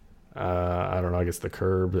I don't know, I guess the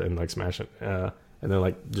curb and like smash it, and then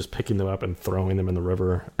like just picking them up and throwing them in the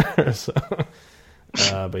river.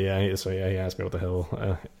 But yeah, he asked me what the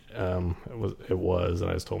hell it was, and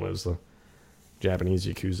I just told him it was Japanese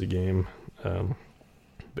Yakuza game.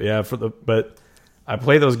 But yeah, but I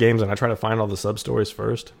play those games and I try to find all the sub stories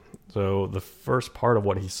first. So the first part of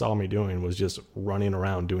what he saw me doing was just running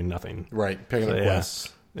around doing nothing. Right, picking up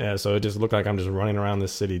quests. Yeah, so it just looked like I'm just running around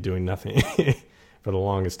this city doing nothing for the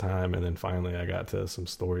longest time, and then finally I got to some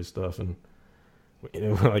story stuff, and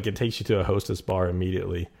like it takes you to a hostess bar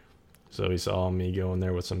immediately. So he saw me go in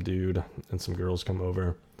there with some dude, and some girls come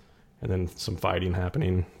over, and then some fighting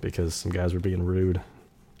happening because some guys were being rude,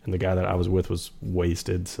 and the guy that I was with was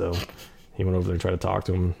wasted, so he went over there and tried to talk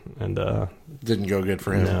to him, and didn't go good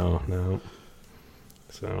for him. No.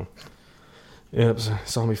 So, yep,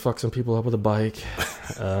 saw me fuck some people up with a bike.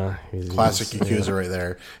 Classic Yakuza right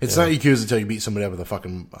there. It's not Yakuza until you beat somebody up with a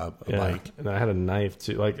fucking bike. And I had a knife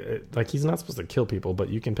too. Like he's not supposed to kill people, but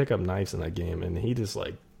you can pick up knives in that game, and he just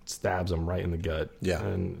like stabs them right in the gut. Yeah,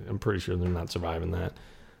 and I'm pretty sure they're not surviving that.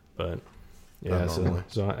 But yeah, so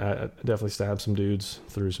I definitely stabbed some dudes,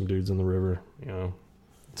 threw some dudes in the river.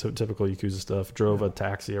 So typical Yakuza stuff. Drove a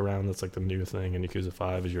taxi around. That's like the new thing in Yakuza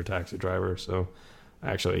 5 is your taxi driver. So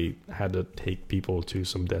I actually had to take people to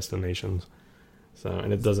some destinations. So,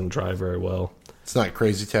 and it doesn't drive very well. It's not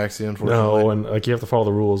Crazy Taxi, unfortunately. No, and like you have to follow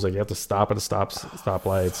the rules. Like you have to stop at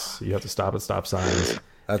stoplights. You have to stop at stop signs.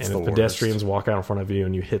 That's and the if worst. Pedestrians walk out in front of you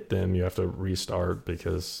and you hit them, you have to restart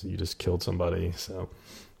because you just killed somebody. So,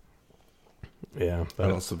 yeah. I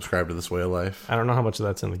don't subscribe to this way of life. I don't know how much of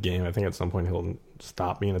that's in the game. I think at some point he'll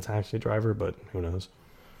stop being a taxi driver, but who knows?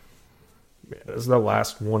 Yeah, this is the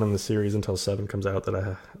last one in the series until 7 comes out that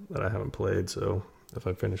I haven't played. So if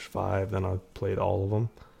I finish 5, then I've played all of them.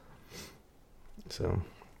 So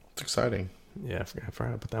it's exciting. Yeah, I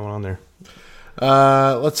forgot to put that one on there.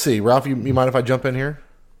 Let's see, Ralph. You mind if I jump in here?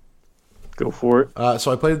 Go for it.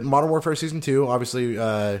 So I played Modern Warfare Season 2. Obviously,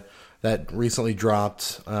 that recently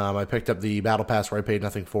dropped. I picked up the Battle Pass where I paid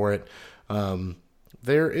nothing for it.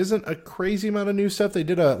 There isn't a crazy amount of new stuff. They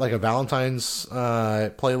did a Valentine's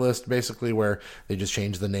playlist, basically, where they just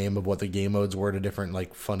changed the name of what the game modes were to different,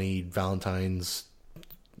 like, funny Valentine's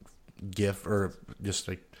gif or just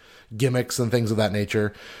like gimmicks and things of that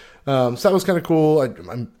nature. So that was kind of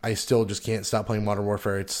cool. I still just can't stop playing Modern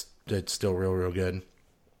Warfare. It's still real good.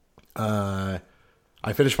 I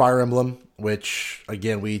finished Fire Emblem, which,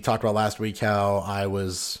 again, we talked about last week how I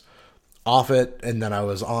was off it, and then I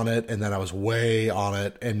was on it, and then I was way on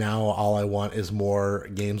it, and now all I want is more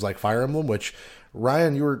games like Fire Emblem, which,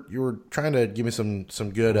 Ryan, you were trying to give me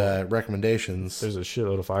some good recommendations. There's a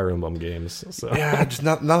shitload of Fire Emblem games. So. Yeah, just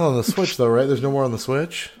not on the Switch, though, right? There's no more on the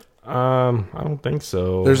Switch? I don't think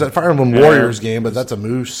so. There's that Fire Emblem Warriors game, but that's a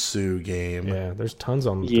Musu game. Yeah, there's tons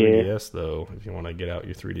on 3DS, though, if you want to get out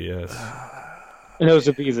your 3DS. And those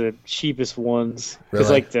would be the cheapest ones.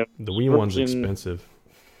 Because Really? like the Wii one's expensive.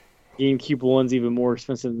 GameCube one's even more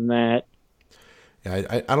expensive than that.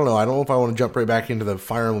 Yeah, I don't know. I don't know if I want to jump right back into the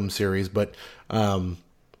Fire Emblem series, but I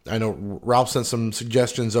know Ralph sent some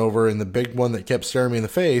suggestions over, and the big one that kept staring me in the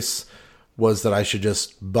face was that I should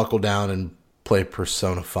just buckle down and play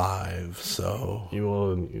Persona 5. So Do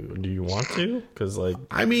you want to? Because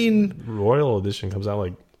I mean, Royal Edition comes out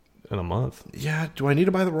like in a month. Yeah, do I need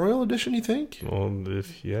to buy the Royal Edition, you think? Well, I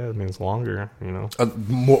mean it's longer,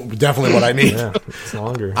 definitely what I need. Yeah, it's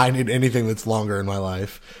longer. I need anything that's longer in my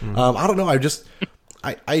life. I don't know.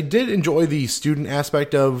 I did enjoy the student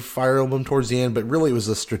aspect of Fire Emblem towards the end, but really it was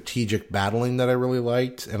the strategic battling that I really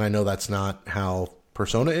liked. And I know that's not how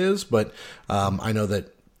Persona is, but I know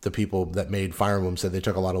that the people that made Fire Emblem said they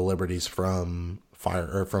took a lot of liberties from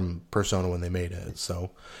from Persona when they made it.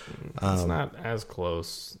 So it's not as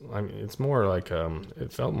close. I mean, it's more like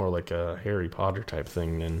it felt more like a Harry Potter type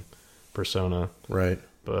thing than Persona, right?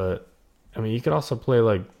 But I mean, you could also play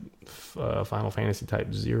like Final Fantasy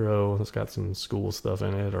Type 0. It's got some school stuff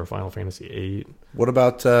in it, or Final Fantasy 8. What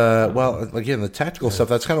about well, again, the tactical stuff?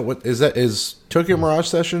 That's kind of what is Tokyo Mirage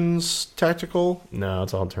Sessions tactical? No,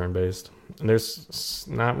 it's all turn based. And there's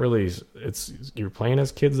not really. You're playing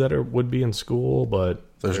as kids that would be in school, but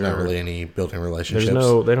there's not really any built-in relationships.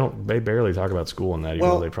 They barely talk about school in that, even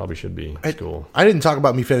though they probably should be in school. I didn't talk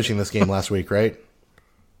about me finishing this game last week, right?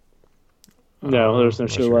 No, there was no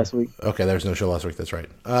show last week. Okay, there's no show last week. That's right.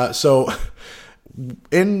 So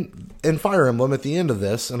in Fire Emblem, at the end of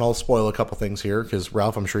this, and I'll spoil a couple things here because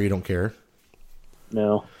Ralph, I'm sure you don't care.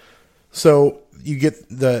 No. So you get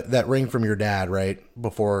that ring from your dad, right,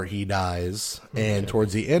 before he dies, and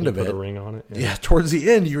towards the end of it, put a ring on it. Yeah, towards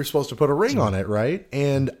the end, you were supposed to put a ring on it, right?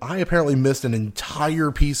 And I apparently missed an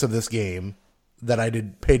entire piece of this game that I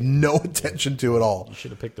paid no attention to at all. You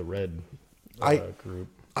should have picked the red group.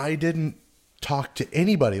 I didn't talk to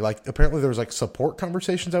anybody. Like, apparently there was like support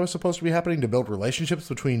conversations that was supposed to be happening to build relationships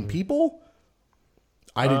between people.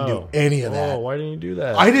 I didn't do any of that. Oh, why didn't you do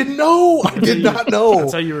that? I didn't know. I did not know.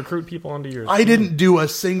 That's how you recruit people onto your. I didn't do a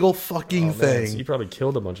single fucking Man, thing. so you probably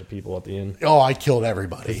killed a bunch of people at the end. Oh, I killed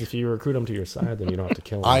everybody. If you recruit them to your side, then you don't have to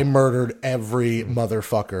kill them. I murdered every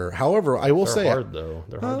motherfucker. However, I will They're say, hard though.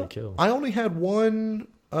 They're hard to kill. I only had one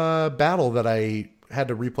battle that I had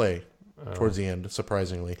to replay towards the end,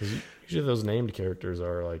 surprisingly. Usually those named characters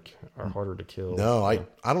are harder to kill. No, I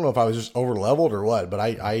don't know if I was just over leveled or what, but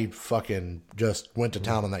I fucking just went to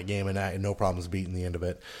town on that game and I had no problems beating the end of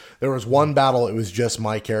it. There was one battle, it was just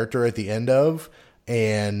my character at the end of,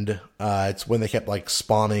 and it's when they kept like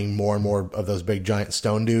spawning more and more of those big giant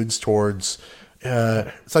stone dudes towards.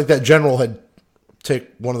 It's like that general had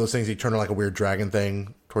take one of those things, he turned into like a weird dragon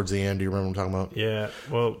thing towards the end. Do you remember what I'm talking about? Yeah.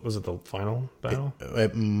 Well, was it the final battle?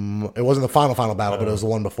 It wasn't the final battle, but it was the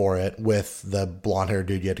one before it with the blonde haired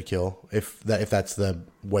dude you had to kill. If that's the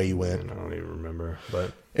way you went. I don't even remember.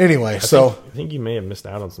 But anyway, I think you may have missed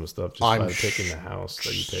out on some stuff just by picking the house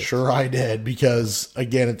that you picked. Sure, I did, because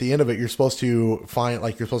again, at the end of it, you're supposed to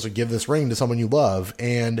give this ring to someone you love,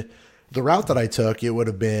 and the route that I took, it would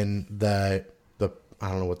have been the I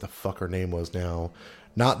don't know what the fuck her name was now,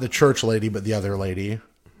 not the church lady, but the other lady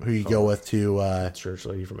who you go with to church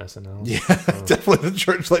lady from SNL. Yeah, definitely the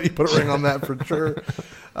church lady. Put a ring on that for sure.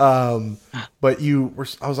 But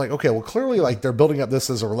I was like, okay, well, clearly, like they're building up this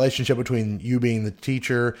as a relationship between you being the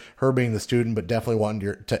teacher, her being the student, but definitely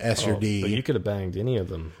wanting to S your D. But you could have banged any of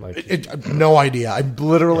them. No idea. I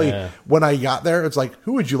literally, when I got there, it's like,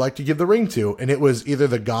 who would you like to give the ring to? And it was either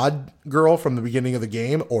the God girl from the beginning of the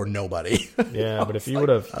game or nobody. Yeah, but if you would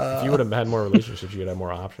have had more relationships, you'd have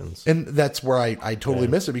more options. And that's where I totally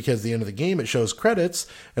missed it, because at the end of the game, it shows credits,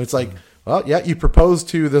 and it's like, well, yeah, you proposed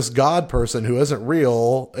to this God person who isn't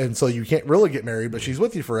real, and so you can't really get married, but she's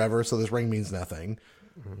with you forever, so this ring means nothing.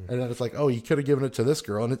 And then it's like, oh, you could have given it to this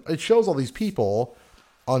girl. And it shows all these people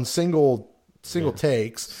on single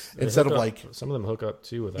takes instead of like... Some of them hook up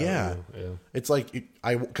too without you. Yeah. It's like,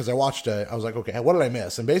 because I watched it, I was like, okay, what did I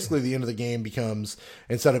miss? And basically the end of the game becomes,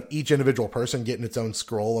 instead of each individual person getting its own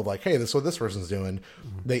scroll of like, hey, this is what this person's doing,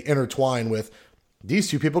 they intertwine with, these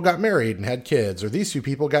two people got married and had kids, or these two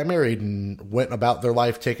people got married and went about their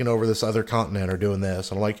life taking over this other continent or doing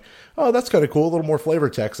this. And I'm like, oh, that's kind of cool. A little more flavor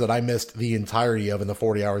text that I missed the entirety of in the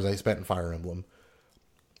 40 hours I spent in Fire Emblem.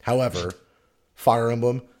 However, Fire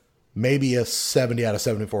Emblem, maybe a 70 out of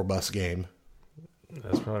 74 bus game.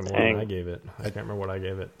 That's probably more than I gave it. I can't remember what I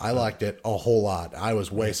gave it. I liked it a whole lot. I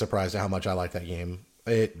was way surprised at how much I liked that game.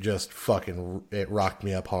 It just it rocked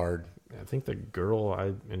me up hard. I think the girl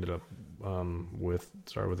I ended up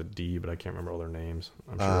started with a D, but I can't remember all their names.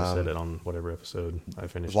 I'm sure I said it on whatever episode I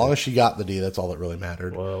finished. As long as she got the D, that's all that really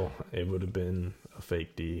mattered. Well, it would have been a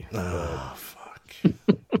fake D. Oh, fuck.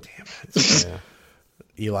 Damn it. Yeah.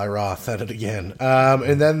 Eli Roth said it again.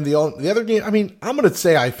 And then the other game, I mean, I'm going to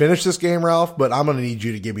say I finished this game, Ralph, but I'm going to need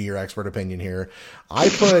you to give me your expert opinion here. I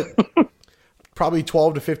put probably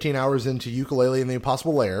 12 to 15 hours into Yooka-Laylee and the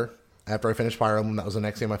Impossible Lair after I finished Fire Emblem. That was the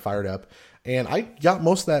next game I fired up. And I got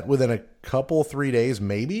most of that within a couple, 3 days,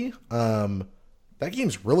 maybe. That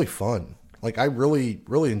game's really fun. Like, I really,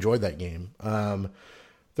 really enjoyed that game.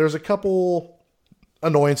 There's a couple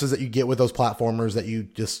annoyances that you get with those platformers that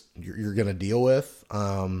you're going to deal with.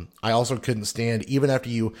 I also couldn't stand, even after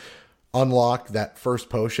you unlock that first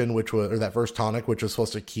potion, or that first tonic, which was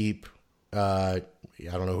supposed to keep, I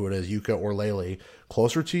don't know who it is, Yuka or Laylee,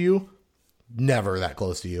 closer to you. Never that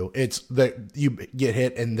close to you. It's that you get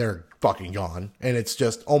hit and they're fucking gone, and it's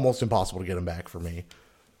just almost impossible to get them back for me.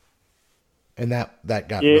 And that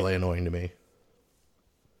got really annoying to me.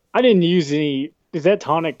 I didn't use any. Is that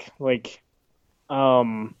tonic like?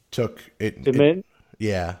 Took it.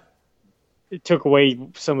 Yeah. It took away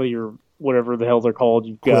some of your whatever the hell they're called.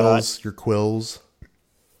 You've quills, got your quills.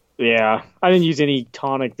 Yeah, I didn't use any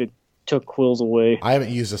tonic that took quills away. I haven't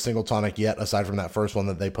used a single tonic yet, aside from that first one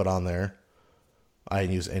that they put on there. I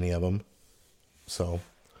didn't use any of them. So.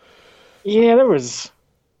 Yeah, there was.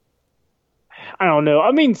 I don't know.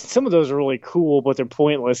 I mean, some of those are really cool, but they're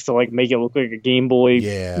pointless to like make it look like a Game Boy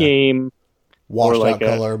game. Washed or like out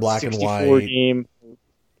color, black and white. Game.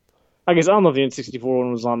 I guess I don't know if the N64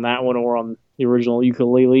 one was on that one or on the original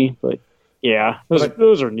Yooka-Laylee, but yeah,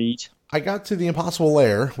 those are neat. I got to the Impossible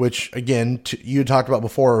Lair, which again you had talked about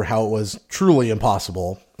before how it was truly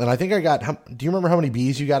impossible, and I think I got. Do you remember how many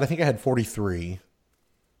Bs you got? I think I had 43.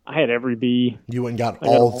 I had every B. You went and got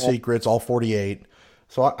all secrets, all 48.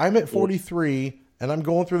 So I'm at 43, and I'm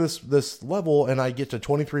going through this level, and I get to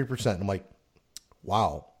 23%. I'm like,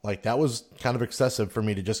 wow, like that was kind of excessive for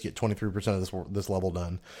me to just get 23% of this level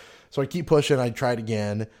done. So I keep pushing. I tried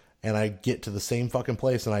again, and I get to the same fucking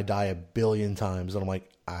place and I die a billion times, and I'm like,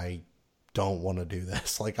 I don't want to do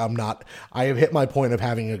this. Like, I have hit my point of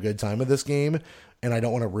having a good time with this game, and I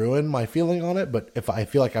don't want to ruin my feeling on it, but if I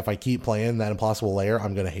feel like if I keep playing that impossible layer,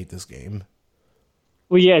 I'm going to hate this game.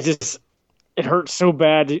 Well, yeah, it hurts so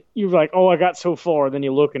bad. You're like, oh, I got so far. Then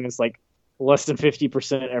you look and it's like less than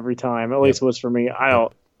 50% every time. At least it was for me. I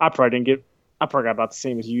probably got about the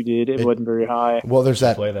same as you did. It wasn't very high. Well, there's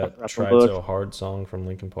that. Play that "Tried So Hard" song from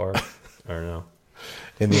Linkin Park, or no?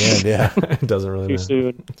 In the end, yeah, It doesn't really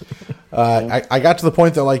Too matter. soon. I got to the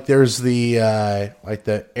point that like there's the like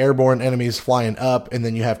the airborne enemies flying up, and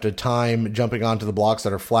then you have to time jumping onto the blocks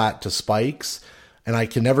that are flat to spikes, and I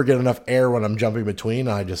can never get enough air when I'm jumping between.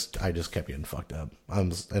 I just kept getting fucked up.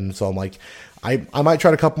 And so I'm like, I might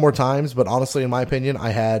try it a couple more times, but honestly, in my opinion, I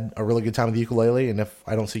had a really good time with the ukulele, and if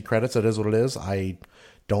I don't see credits, it is what it is. I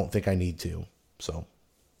don't think I need to. So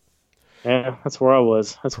Yeah, that's where I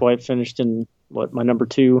was. That's why it finished in my number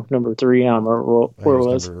 2, number 3. I don't remember where it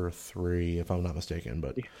was. Number 3, if I'm not mistaken,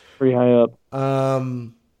 but Pretty high up.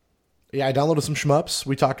 yeah, I downloaded some shmups.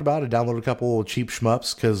 We talked about. I downloaded a couple cheap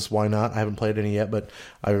shmups because why not? I haven't played any yet, but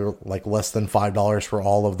I like less than $5 for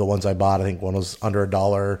all of the ones I bought. I think one was under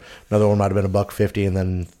 $1. Another one might have been $1.50, and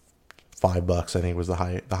then $5 I think was the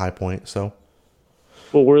high point. So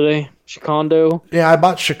What were they? Chicondo? yeah, I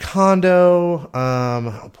bought Chicondo.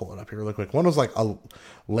 I'll pull it up here really quick. One was like a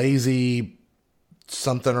lazy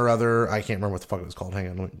something or other. I can't remember what the fuck it was called. Hang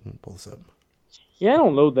on, let me pull this up. Yeah, I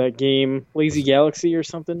don't know that game. Lazy Galaxy or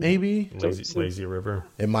something? Maybe Lazy River.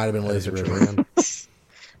 it might have been Lazy River.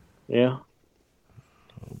 Yeah.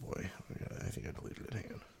 Oh boy, I think I deleted it. Hang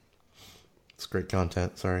on. It's great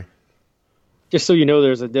content. Sorry. Just so you know,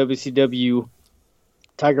 there's a WCW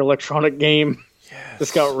Tiger Electronic game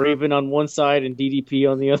that's got Raven on one side and DDP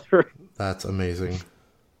on the other. That's amazing.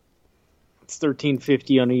 It's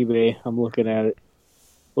 $13.50 on eBay. I'm looking at it.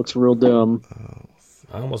 Looks real dumb.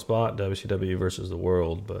 I almost bought WCW versus the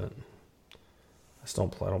World, but I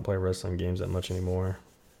don't play wrestling games that much anymore.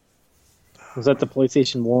 Was that the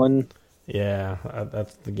PlayStation 1? Yeah,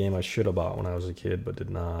 that's the game I should have bought when I was a kid, but did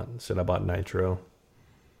not. Instead, I bought Nitro.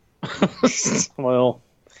 Well,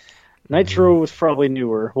 Nitro was probably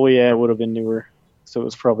newer. Well, yeah, it would have been newer. So it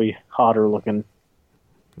was probably hotter looking.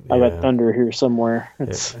 I Yeah. got Thunder here somewhere. I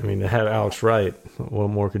mean, it had Alex Wright. What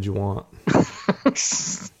more could you want?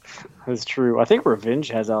 That's true. I think Revenge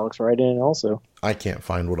has Alex Wright in it also. I can't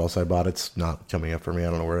find what else I bought. It's not coming up for me. I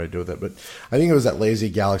don't know where I do with it, but I think it was that Lazy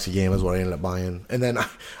Galaxy game is what I ended up buying. And then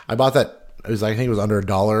I bought that. I think it was under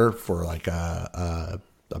 $1 for like a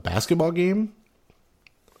basketball game.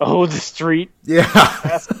 Oh, the street Yeah,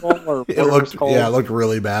 basketball or it whatever it's looked called. it looked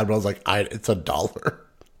really bad, but I was like, it's $1.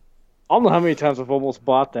 I don't know how many times I've almost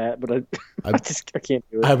bought that, but I can't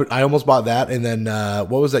do it. I almost bought that, and then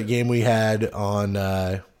what was that game we had on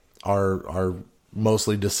our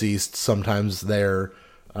mostly deceased, sometimes their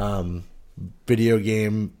video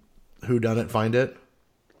game? Who done it? Find it.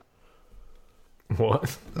 What?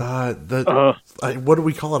 What do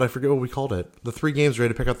we call it? I forget what we called it. The 3 games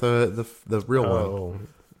ready to pick up the real one.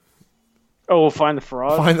 Oh, Find the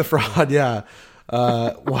Fraud? Find the Fraud. Yeah.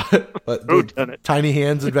 What? Who done it? Tiny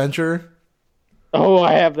Hands Adventure. Oh,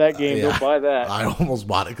 I have that game. Yeah. Don't buy that. I almost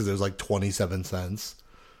bought it because it was like 27 cents.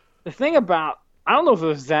 The thing about, I don't know if it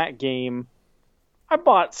was that game. I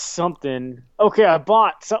bought something. Okay, I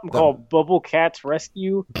bought something called Bubble Cat's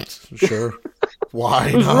Rescue. Sure. Why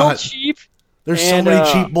It was real not? cheap. There's and, so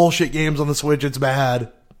many cheap bullshit games on the Switch. It's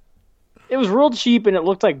bad. It was real cheap, and it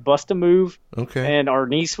looked like Bust-A-Move. Okay. And our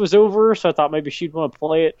niece was over, so I thought maybe she'd want to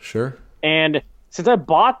play it. Sure. And since I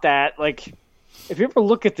bought that, like, if you ever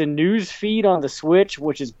look at the news feed on the Switch,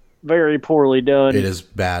 which is very poorly done, It is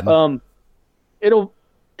bad. it'll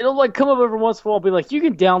like come up every once in a while, be like, you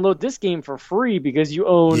can download this game for free because you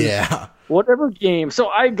own yeah. whatever game. So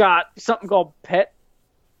I got something called Pet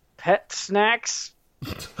Snacks.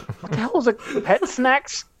 What the hell is a Pet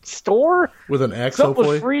Snacks store? With an X, Something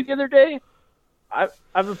hopefully. was free the other day. I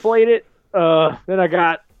haven't played it. Then I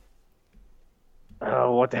got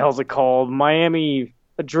what the hell's it called?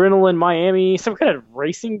 Adrenaline Miami, some kind of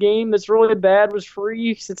racing game that's really bad was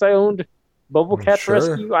free since I owned Bubble Cat's Sure.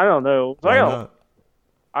 Rescue. I don't know. Why not?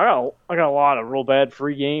 I got a lot of real bad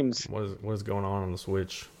free games. What is going on the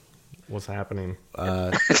Switch? What's happening?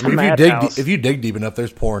 I It's a mean, madhouse. if you dig deep enough,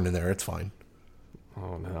 there's porn in there. It's fine.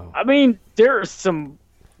 Oh no! I mean, there's some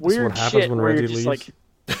This is weird what happens shit when where you're Reggie just leaves?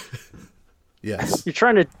 like Yes. you're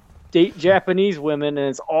trying to date Japanese women and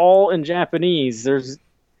it's all in Japanese. There's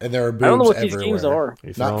And there are boobs I don't know what everywhere. these games are.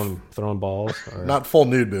 You Not- throwing balls? Or? Not full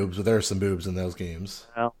nude boobs, but there are some boobs in those games.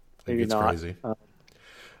 No, It maybe gets not. crazy.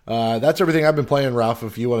 That's everything I've been playing, Ralph.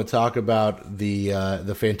 If you want to talk about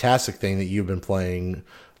the fantastic thing that you've been playing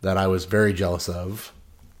that I was very jealous of.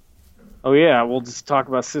 Oh yeah, we'll just talk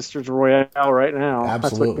about Sisters Royale right now. Absolutely.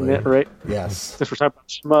 That's what we meant, right? Yes. Since we're talking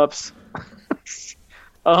about shmups.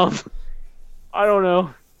 I don't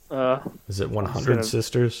know. Is it 100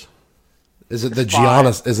 Sisters? Is it the Gianna?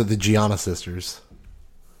 Is it the Gianna sisters?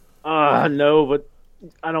 No, but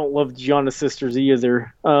I don't love Gianna Sisters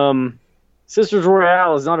either. Sisters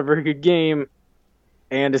Royale is not a very good game,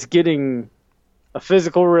 and it's getting a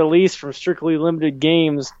physical release from Strictly Limited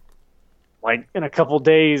Games like in a couple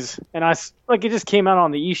days, and it just came out on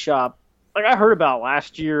the eShop. Like I heard about it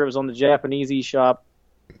last year. It was on the Japanese eShop.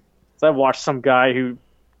 So I watched some guy who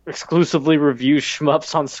exclusively reviews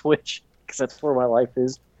shmups on Switch because that's where my life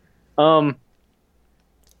is. And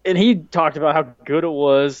he talked about how good it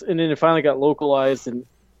was, and then it finally got localized, and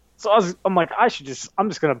so I'm like, I'm just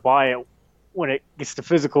gonna buy it when it gets the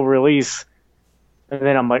physical release, and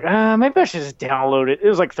then I'm like, maybe I should just download it. It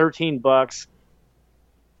was like $13.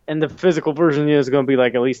 And the physical version is going to be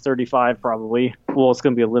like at least $35 probably. Well, it's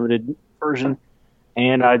going to be a limited version.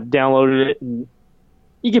 And I downloaded it, and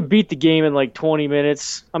you can beat the game in like 20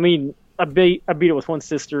 minutes. I mean, I beat it with one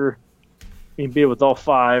sister. You can beat it with all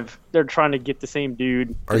 5. They're trying to get the same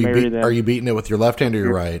dude to marry them. Are you beating it with your left hand or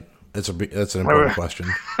your right? That's an important question.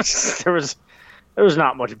 there was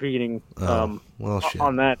not much beating Shit.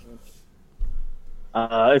 on that.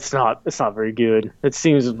 It's not very good. It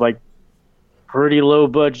seems like pretty low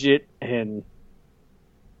budget and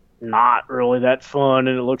not really that fun,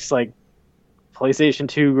 and it looks like PlayStation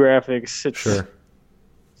 2 graphics. It's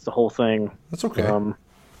the whole thing. That's okay.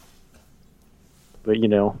 But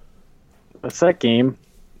that's that game.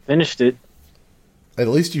 Finished it. At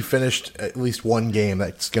least you finished at least one game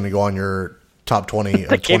that's going to go on your top 20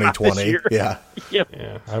 of 2020. Yeah. Yep.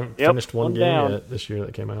 Yeah, I haven't finished one game yet this year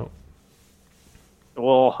that came out.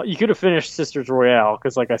 Well, you could have finished Sisters Royale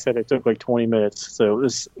because, like I said, it took like 20 minutes, so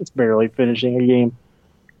it's barely finishing a game.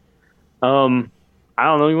 I don't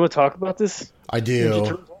know. You want to talk about this? I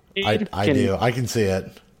do. I do. I can see it.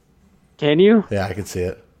 Can you? Yeah, I can see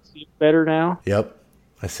it. See it better now? Yep,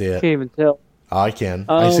 I see it. Can't even tell. Oh, I can.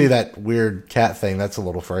 I see that weird cat thing. That's a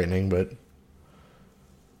little frightening, but.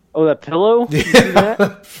 Oh, that pillow? You see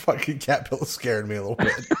that? Fucking cat pillow scared me a little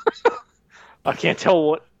bit. I can't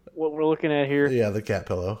tell what we're looking at here. Yeah, the cat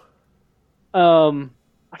pillow.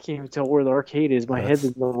 I can't even tell where the arcade is. My head's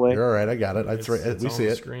in the way. You're all right. I got it. It's right. We on see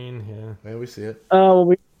the it. Screen, yeah. Yeah, we see it.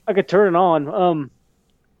 I could turn it on.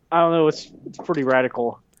 I don't know. It's pretty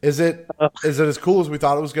radical. Is it as cool as we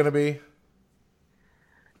thought it was going to be?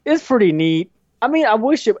 It's pretty neat. I mean, I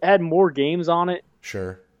wish it had more games on it.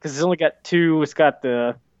 Sure. Because it's only got 2. It's got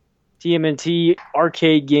the TMNT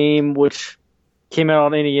arcade game, which came out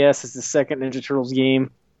on NES as the second Ninja Turtles game.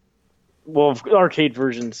 Well, arcade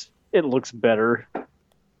versions, it looks better.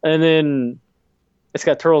 And then it's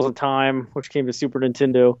got Turtles in Time, which came to Super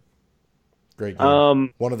Nintendo. Great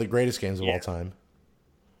game. One of the greatest games of all time.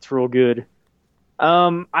 It's real good.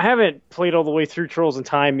 I haven't played all the way through Turtles in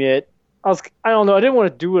Time yet. I don't know. I didn't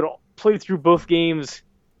want to do it all, play through both games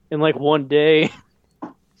in like one day.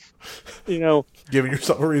 Giving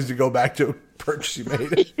yourself a reason to go back to a purchase you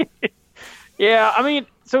made. Yeah, I mean,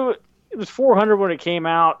 so it was $400 when it came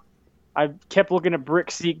out. I kept looking at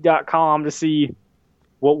brickseek.com to see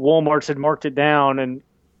what Walmart's had marked it down, and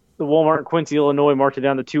the Walmart in Quincy, Illinois marked it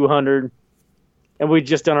down to $200. And we'd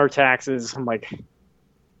just done our taxes. I'm like,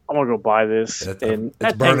 I want to go buy this. It's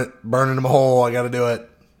burning them whole. I got to do it.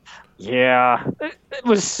 Yeah, it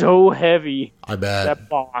was so heavy. I bet. That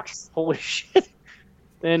box. Holy shit.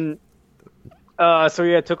 Then,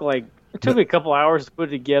 it took me a couple hours to put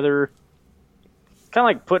it together. Kind of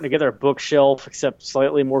like putting together a bookshelf, except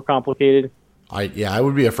slightly more complicated. I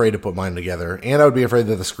would be afraid to put mine together, and I would be afraid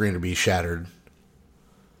that the screen would be shattered.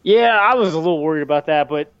 Yeah, I was a little worried about that,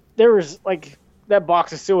 but there was that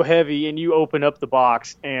box is so heavy, and you open up the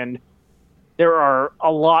box, and there are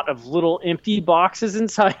a lot of little empty boxes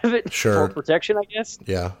inside of it for protection, I guess.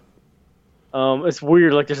 Yeah. It's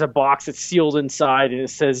weird. Like there's a box that's sealed inside, and it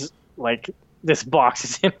says this box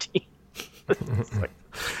is empty.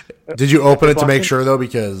 Did you open it to make sure though?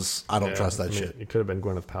 Because I don't trust that shit. It could have been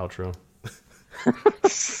Gwyneth Paltrow.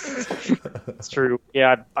 It's true.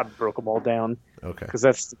 Yeah, I broke them all down. Okay. Because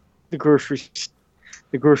that's the grocery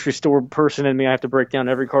store person in me. I have to break down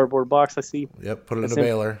every cardboard box I see. Yep. Put it in a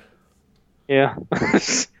baler. Yeah.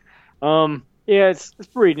 Yeah, it's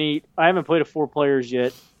pretty neat. I haven't played it 4 players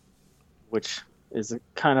yet, which is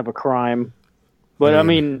kind of a crime. But I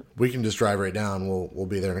mean, we can just drive right down. We'll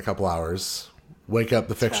be there in a couple hours. Wake up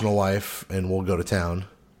the fictional wife, and we'll go to town.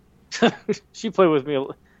 She played with me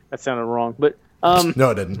That sounded wrong, but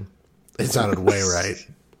No, it didn't. It sounded way right.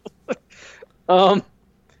 yeah,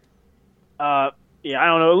 I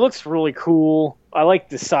don't know. It looks really cool. I like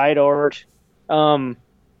the side art. Ryan,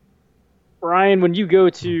 when you go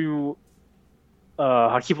to,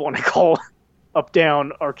 I keep wanting to call Up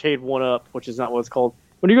Down Arcade 1-Up, which is not what it's called.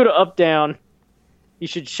 When you go to Up Down, you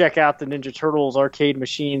should check out the Ninja Turtles arcade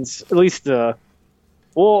machines. At least the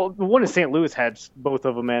one in St. Louis had both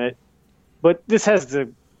of them in it. But this has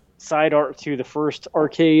the side art to the first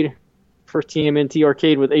TMNT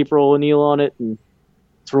arcade with April O'Neil on it, and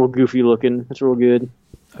it's real goofy looking. It's real good.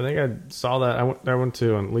 I think I saw that. I went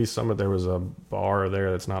to at least Summit. There was a bar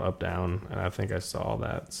there that's not Up Down, and I think I saw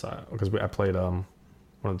that because I played one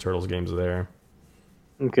of the Turtles games there.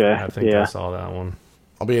 Okay, I think I saw that one.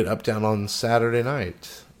 I'll be at Up Down on Saturday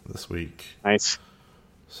night this week. Nice.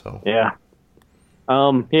 So yeah,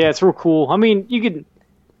 it's real cool. I mean, you can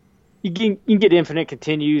get infinite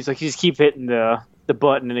continues. Like you just keep hitting the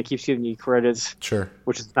button, and it keeps giving you credits. Sure,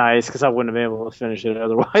 which is nice because I wouldn't have been able to finish it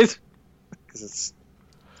otherwise. Because it's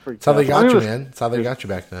pretty. That's how they got you, was, man. That's how they got you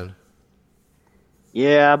back then.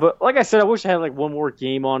 Yeah, but like I said, I wish I had like one more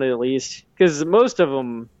game on it at least, because most of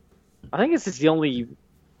them, I think it's just the only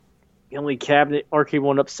cabinet arcade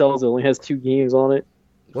 1-Up sells that only has 2 games on it.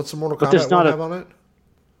 What's the Mortal But there's Kombat not one have on it?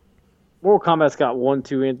 Mortal Kombat's got 1,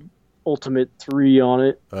 2, and Ultimate 3 on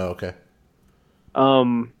it. Oh, okay.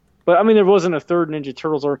 But I mean, there wasn't a third Ninja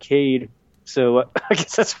Turtles arcade, so I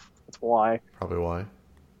guess that's why. Probably why.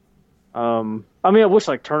 I mean, I wish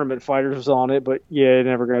like Tournament Fighters was on it, but yeah, it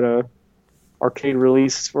never got a arcade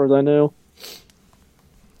release as far as I know.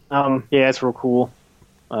 Yeah, it's real cool.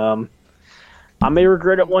 I may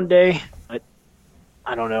regret it one day, but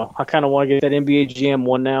I don't know. I kind of want to get that NBA Jam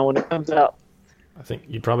 1 now when it comes out. I think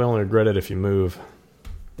you'd probably only regret it if you move.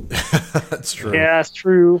 That's true. Yeah, it's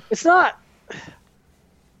true. It's not.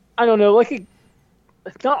 I don't know. Like,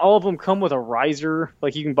 not all of them come with a riser.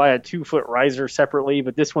 Like, you can buy a 2-foot riser separately,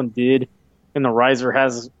 but this one did, and the riser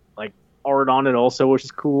has like art on it also, which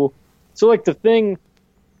is cool. So, like, the thing,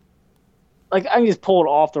 like, I can just pull it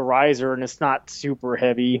off the riser, and it's not super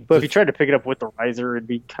heavy. But if you tried to pick it up with the riser, it'd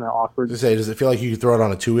be kind of awkward. Does it feel like you could throw it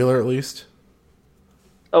on a 2-wheeler at least?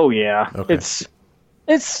 Oh yeah, Okay. it's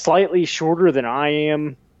slightly shorter than I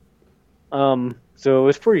am. So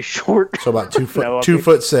it's pretty short. So about 2 foot, No, I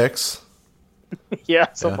 2'6".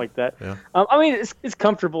 Yeah, something like that. Yeah. I mean, it's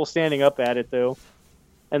comfortable standing up at it though,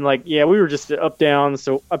 and like we were just at Up Down,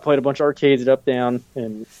 so I played a bunch of arcades at Up Down,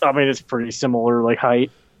 and I mean it's pretty similar like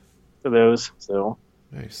height to those. So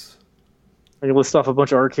Nice. I can list off a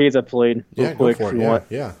bunch of arcades I played real Yeah, quick go for if it. you Yeah, want.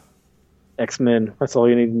 yeah. X-Men. That's all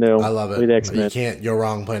you need to know. I love it. Played X-Men. You can't go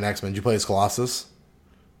wrong playing X-Men. Did you play as Colossus?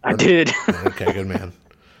 I did. Okay, good man.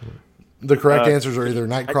 The correct answers are either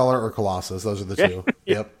Nightcrawler or Colossus. Those are the two.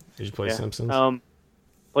 Yep. Did you play Yeah. Simpsons?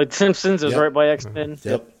 Played Simpsons. It was Yep. right by X-Men.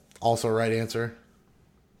 Yep. Also right answer.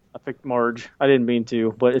 I picked Marge. I didn't mean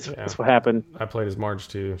to, but that's what happened. I played as Marge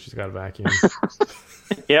too. She's got a vacuum.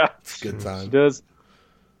 Yeah, Good time. she does.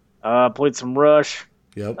 Played some Rush.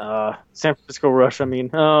 Yep. San Francisco Rush. I mean,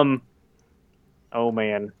 oh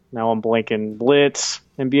man, now I'm blanking. Blitz,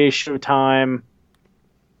 NBA Showtime,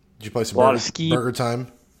 Did you play some a lot burger, of ski- burger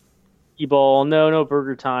time? E-Ball. No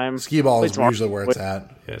Burger Time. Ski ball Played is some usually where it's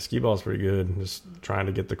at. Yeah, skee ball's pretty good. Just trying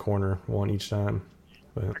to get the corner one each time.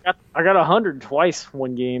 But I got 100 twice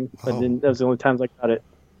one game, but then that was the only times I got it.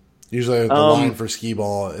 Usually the line for skee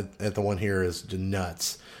ball at the one here is just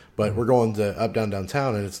nuts. But we're going to Up Down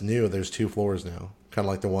Downtown, and it's new. There's 2 floors now, kind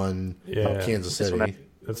of like the one up Kansas City.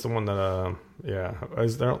 that's the one that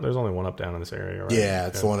there's only one Up Down in this area, right? Yeah,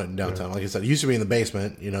 it's the one at downtown. Like I said, it used to be in the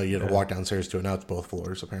basement. You know, you had to walk downstairs to it. Now it's both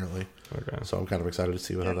floors, apparently. Okay. So I'm kind of excited to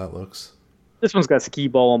see how that looks. This one's got skee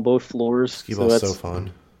ball on both floors. Skee ball's so that's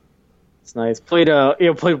fun. It's nice. Played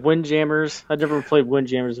Windjammers. I'd never played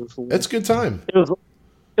Windjammers before. It's a good time.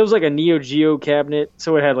 It was like a Neo Geo cabinet,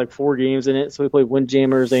 so it had like 4 games in it. So we played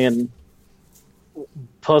Windjammers and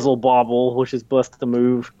Puzzle Bobble, which is Bust the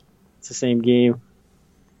Move. It's the same game.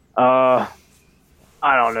 I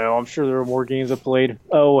don't know. I'm sure there were more games I played.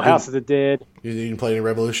 Oh, House of the Dead. You didn't play any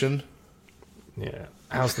Revolution? Yeah.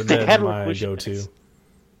 House of They the Dead had is my Revolution go-to. X.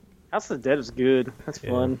 House of the Dead is good. That's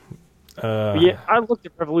fun. Uh, But yeah, I looked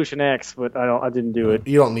at Revolution X, but I didn't do it.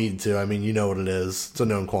 You don't need to. I mean, you know what it is. It's a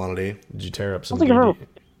known quantity. Did you tear up some I don't think I've DD?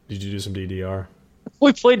 Did you do some DDR?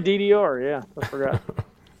 We played DDR. Yeah, I forgot.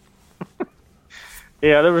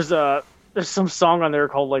 Yeah, there's some song on there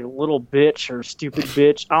called like Little Bitch or Stupid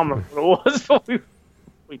Bitch. I don't remember what it was, but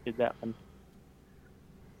we did that one.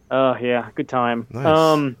 Yeah, good time.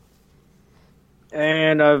 Nice.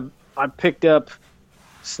 And I picked up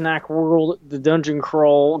Snack World, the Dungeon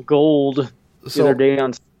Crawl Gold the other day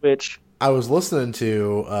on Switch. I was listening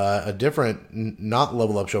to a different, not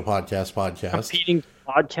Level Up Show podcast. Competing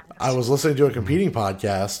podcast. I was listening to a competing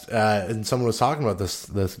podcast, and someone was talking about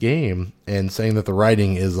this game and saying that the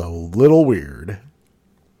writing is a little weird.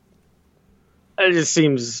 It just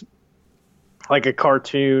seems like a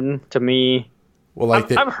cartoon to me. Well,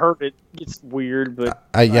 like I've heard it gets weird, but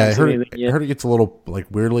I heard it gets a little like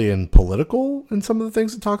weirdly and political in some of the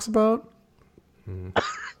things it talks about.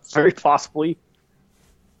 Very possibly.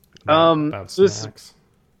 About snacks.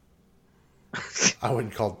 I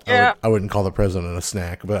wouldn't call Yeah. I wouldn't call the president a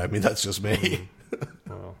snack, but I mean that's just me.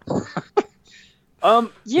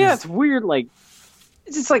 Yeah, it's weird. Like,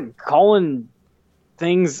 it's just like calling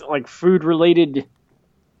things like food related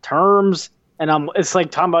terms, and it's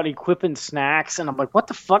like talking about equipping snacks, and I'm like, what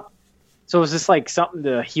the fuck? So is this like something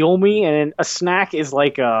to heal me? And a snack is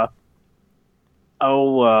like a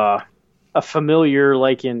familiar,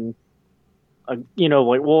 like in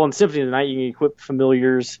in Symphony of the Night you can equip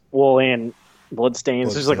familiars, and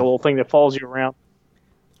bloodstains. There's like a little thing that follows you around.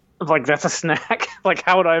 I'm like, that's a snack. Like,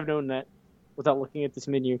 how would I have known that without looking at this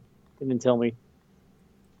menu? It didn't tell me.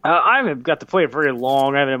 I haven't got to play it very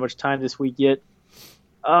long. I haven't had much time this week yet.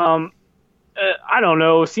 I don't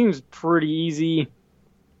know. It seems pretty easy,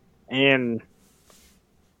 and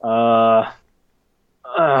I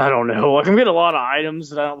don't know. Like, I'm getting a lot of items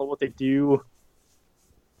that I don't know what they do.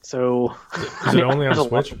 So Is it only on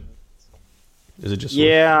Switch? Is it just Switch?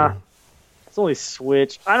 Yeah, it's only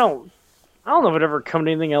Switch. I don't know if it ever come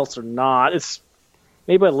to anything else or not. It's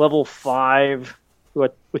maybe at level 5.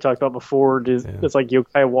 What we talked about before. It's like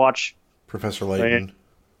Yokai Watch, Professor Layton,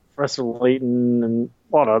 and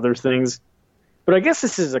a lot of other things. But I guess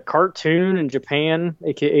this is a cartoon in Japan,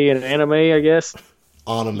 aka an anime. I guess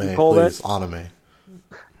anime, call please, that? anime.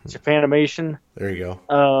 Japanimation. There you go.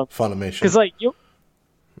 Funimation. Because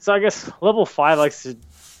so I guess level 5 likes to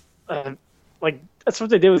that's what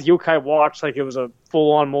they did with Yokai Watch. Like, it was a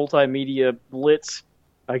full-on multimedia blitz,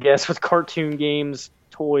 I guess, with cartoon games,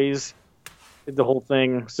 toys, did the whole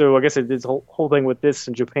thing. So I guess it did the whole thing with this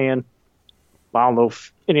in Japan. I don't know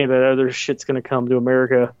if any of that other shit's going to come to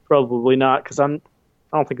America. Probably not, because I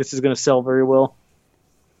don't think this is going to sell very well.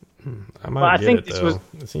 I think this was.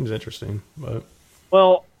 It seems interesting, but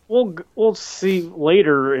well, we'll see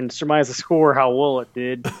later and surmise the score how well it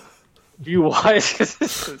did, view wise, because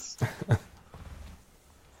this is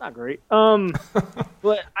not great. But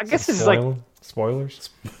I guess this is like spoilers.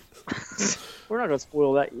 We're not going to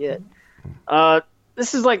spoil that yet.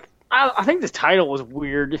 This is like I think this title was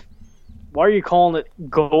weird. Why are you calling it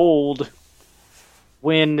Gold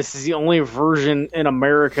when this is the only version in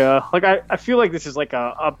America? Like, I feel like this is like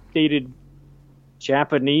a updated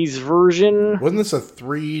Japanese version. Wasn't this a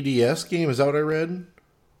 3DS game? Is that what I read?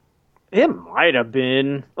 It might have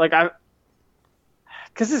been. Like,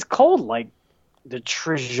 because it's called like the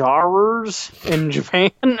Treasurers in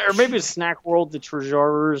Japan, or maybe it's Snack World, the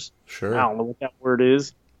Treasurers. Sure. I don't know what that word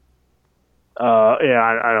is. I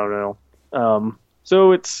don't know.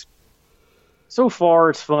 So far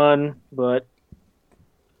it's fun, but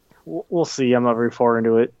we'll see. I'm not very far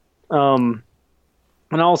into it. And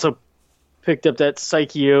I also picked up that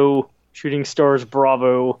Psycho Shooting Stars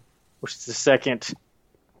Bravo, which is the second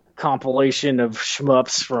compilation of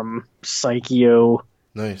shmups from Psycho.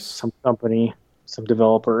 Nice. Some company, some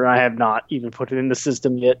developer. I have not even put it in the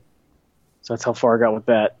system yet, so that's how far I got with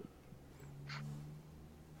that.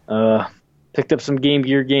 Picked up some Game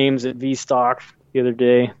Gear games at V-Stock the other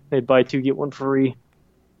day. They'd buy 2 get 1 free.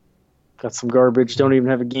 Got some garbage. Don't even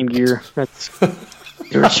have a Game Gear. That's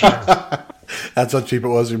dirt cheap. That's how cheap it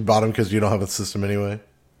was. You bought them because you don't have a system anyway.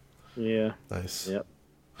 Yeah. Nice. Yep.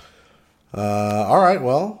 All right.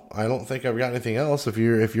 Well, I don't think I've got anything else. If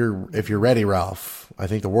you're ready, Ralph, I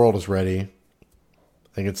think the world is ready. I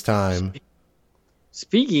think it's time.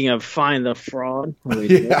 Speaking of Find the Fraud,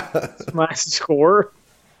 Yeah. my score.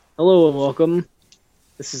 Hello and welcome.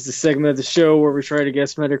 This is the segment of the show where we try to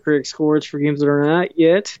guess Metacritic scores for games that aren't out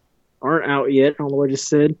yet. I don't know what I just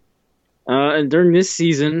said. And during this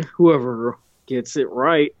season, whoever gets it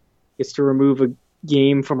right gets to remove a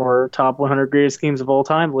game from our top 100 greatest games of all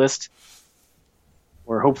time list.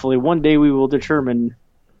 Where hopefully one day we will determine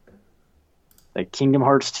that Kingdom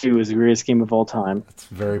Hearts 2 is the greatest game of all time. It's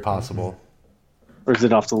very possible. Or is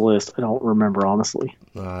it off the list? I don't remember, honestly.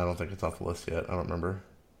 No, I don't think it's off the list yet. I don't remember.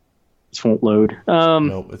 This won't load.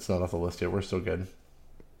 Nope, it's not off the list yet. We're still good.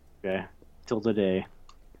 Okay, till today.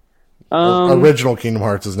 Original Kingdom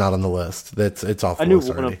Hearts is not on the list. It's off the list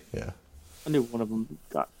already. Yeah, I knew one of them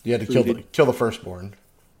got. You had to kill the firstborn.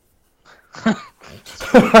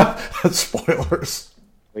 Spoilers.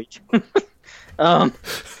 Wait. um,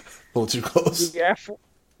 A little too close.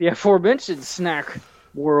 the aforementioned snack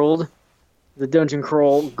world, the Dungeon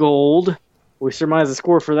Crawl Gold. We surmise the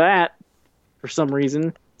score for that for some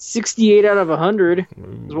reason. 68 out of 100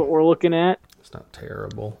 is what we're looking at. It's not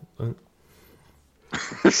terrible.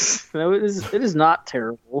 No, it is not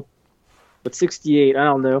terrible. But 68, I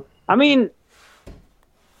don't know. I mean,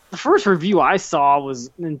 the first review I saw was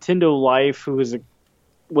Nintendo Life, who is a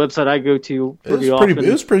website I go to pretty often.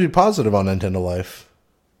 It was pretty positive on Nintendo Life.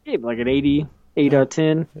 Yeah, like an 8 out of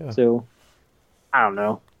 10. Yeah. So, I don't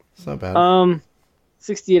know. It's not bad.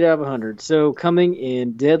 68 out of 100. So, coming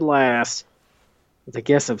in dead last with a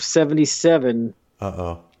guess of 77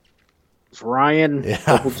 Uh-oh. is Ryan Yeah.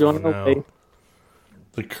 Double John no. Away.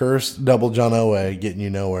 The cursed Double John Owe getting you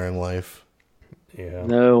nowhere in life. Yeah.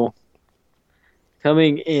 No.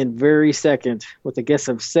 Coming in very second with a guess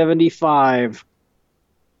of 75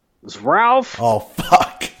 was Ralph. Oh,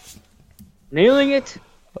 fuck. Nailing it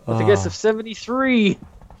with a guess of 73.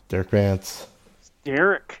 Derek Vance.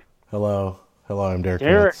 Derek, Hello, I'm Derek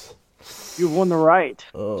Derek. Vance. you've won the right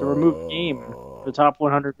to remove a game for the top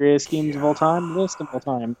 100 greatest games of all time, list of all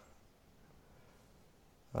time.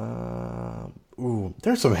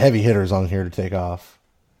 There's some heavy hitters on here to take off.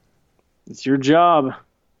 It's your job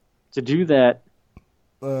to do that.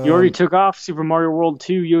 You already took off Super Mario World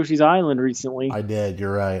 2 Yoshi's Island recently. I did.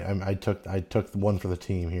 You're right. I took the one for the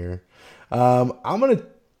team here. I'm gonna.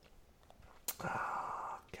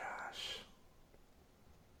 Oh gosh.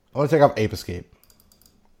 I'm gonna take off Ape Escape.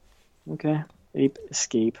 Okay. Ape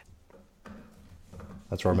Escape.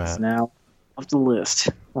 That's where I'm It's at. now off the list.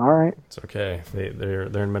 All right. It's okay. They're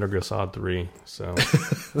in Metal Gear Solid 3, so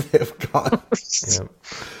they've gone. yeah.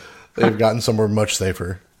 They've gotten somewhere much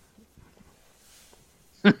safer.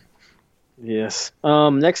 Yes.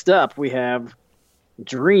 Next up, we have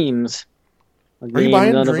Dreams. A Are you game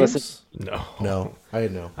buying none of Dreams? us- No. No, I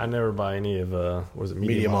didn't know. I never buy any of was it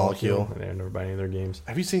Media Molecule. I never buy any of their games.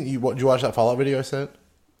 Have you seen? Did you watch that Fallout video I sent?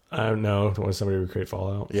 I don't know when somebody recreate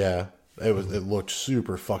Fallout. Yeah, it looked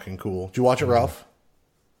super fucking cool. Did you watch it, Ralph?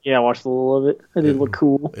 Yeah, I watched a little of it. It did look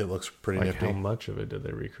cool. It looks pretty Like nifty. how much of it did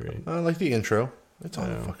they recreate? I like the intro. It's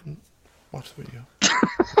on fucking. Watch the video.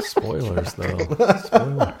 Spoilers though.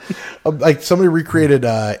 Spoilers. Like somebody recreated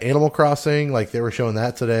Animal Crossing. Like they were showing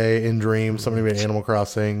that today in Dreams. Somebody made Animal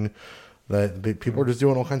Crossing. That people are just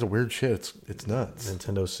doing all kinds of weird shit. It's nuts.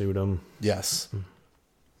 Nintendo sued them. Yes,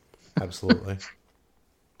 absolutely.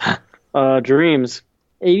 Dreams.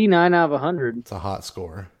 89 out of 100. It's a hot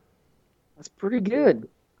score. That's pretty good.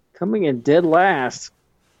 Coming in dead last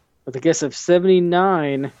with a guess of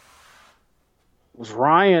 79 was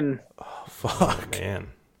Ryan. Fuck. Man.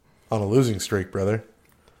 On a losing streak, brother.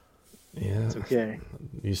 Yeah. Okay.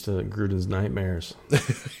 Used to Gruden's nightmares.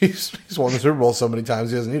 he's won the Super Bowl so many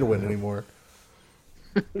times he doesn't need to win anymore.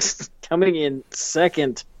 Coming in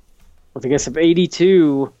second with a guess of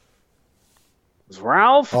 82 was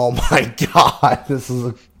Ralph. Oh my god, this is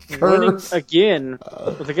a Winning curse. again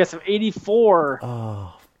with a guess of 84.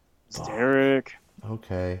 Oh, It's Derek.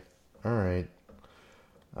 okay. All right.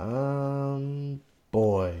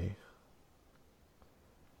 Boy.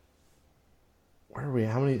 Where are we?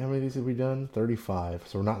 How many of these have we done? 35.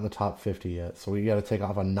 So we're not in the top 50 yet. So we got to take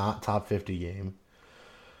off a not top 50 game.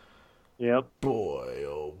 Yep. Boy,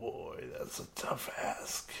 oh boy, that's a tough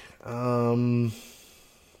ask.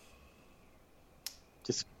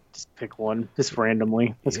 Just pick one. Just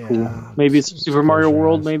randomly. That's Yeah, cool. Maybe it's Super Mario close your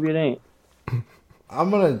World. eyes. Maybe it ain't.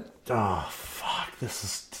 I'm gonna. Oh fuck! This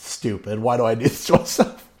is stupid. Why do I do this to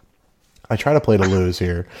myself? I try to play to lose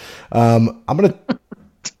here. I'm gonna.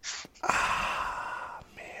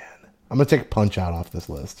 I'm gonna take Punch Out off this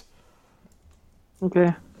list.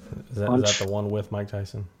 Okay. Is that Punch. the one with Mike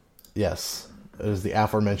Tyson? Yes, it is the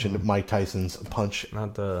aforementioned Mike Tyson's Punch.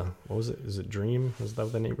 Not the what was it? Is it Dream? Is that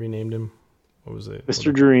what they renamed him? What was it?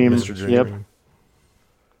 Mr. Dream. Mr. Dream. Yep.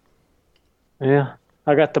 Yeah.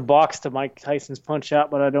 I got the box to Mike Tyson's Punch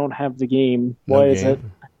Out, but I don't have the game. No Why is game. it?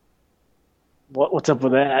 What's up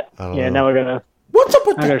with that? I don't Yeah, know. now I gotta What's up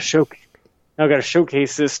with I gotta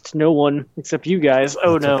showcase this to no one except you guys.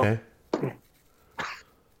 Oh That's no. okay.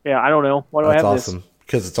 Yeah, I don't know. Why do That's I have awesome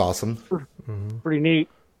because it's awesome. this? Pretty neat.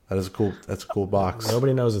 That is cool. That's a cool box.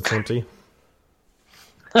 Nobody knows it's empty.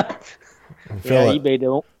 Fill Yeah, it. eBay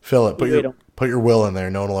don't. Fill it. eBay don't. Put your will in there.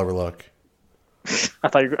 No one will ever look. I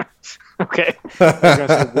thought you were okay. I was gonna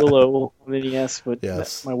say Willow on the NES, but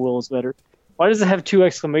Yes. my Will is better. Why does it have 2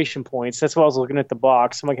 exclamation points? That's why I was looking at the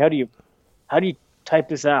box. I'm like, how do you type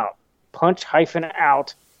this out? Punch hyphen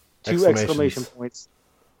out 2 Exclamations. exclamation points.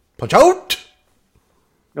 Punch out.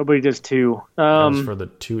 Nobody does 2. That was for the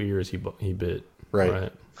 2 ears he bit.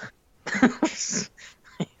 Right.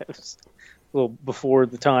 was a little before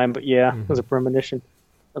the time, but yeah, it was a premonition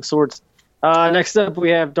of sorts. Next up, we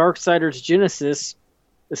have Darksiders Genesis.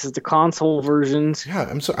 This is the console versions. Yeah,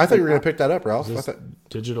 I thought you were gonna pick that up, Ralph. Is this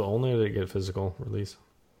digital only, or did it get physical release?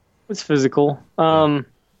 It's physical. I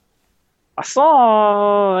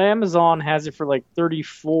saw Amazon has it for like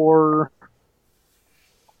 34.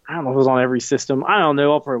 I don't know if it was on every system. I don't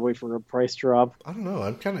know. I'll probably wait for a price drop. I don't know.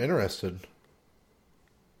 I'm kind of interested.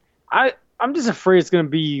 I'm just afraid it's going to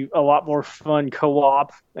be a lot more fun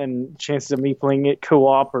co-op, and chances of me playing it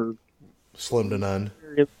co-op are Slim to none.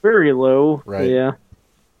 very, very low. Right. Yeah.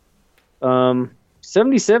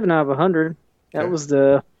 77 out of 100. That Okay. was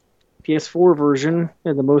the PS4 version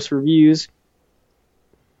and the most reviews.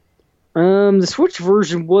 The Switch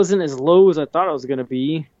version wasn't as low as I thought it was going to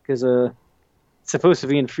be because it's supposed to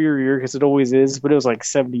be inferior because it always is, but it was like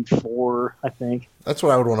 74, I think. That's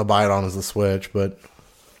what I would want to buy it on is the Switch, but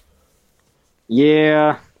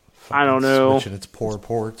Yeah, I don't know. Switch and its poor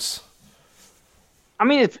ports. I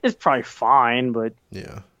mean, it's probably fine, but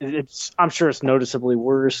Yeah. I'm sure it's noticeably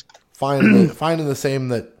worse. Fine in the same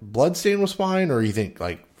that Bloodstain was fine, or you think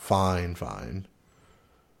like fine?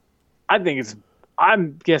 I think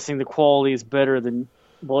I'm guessing the quality is better than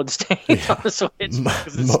Bloodstained on the Switch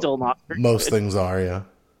because it's still not very Most good. things are, yeah.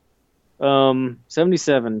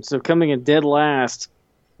 77. So coming in dead last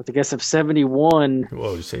with a guess of 71. Whoa,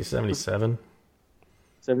 did you say 77?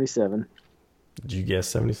 77. Did you guess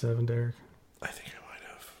 77, Derek? I think I might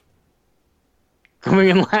have. Coming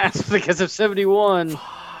in last with a guess of 71.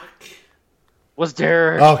 Was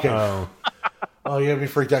Derek. Okay. Oh, Oh, you had me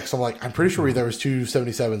freaked out because I'm pretty sure there was two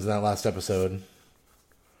 77s in that last episode.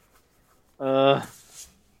 I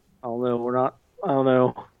don't know. I don't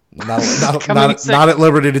know. Not at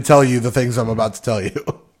liberty to tell you the things I'm about to tell you.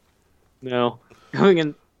 No. Coming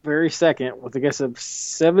in very second with a guess of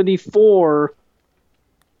 74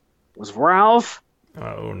 was Ralph.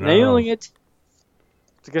 oh no. Nailing it.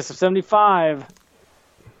 With a guess of 75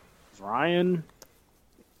 was Ryan.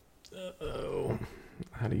 Oh,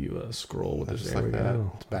 how do you scroll with this? Just There like we that.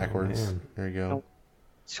 go. It's backwards. Oh, man. There you go.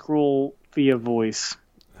 Scroll via voice.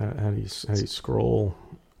 How do you scroll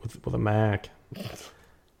with a Mac?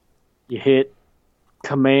 You hit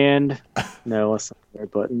command. No, that's not the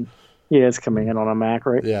right button. Yeah, it's command on a Mac,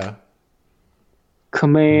 right? Yeah.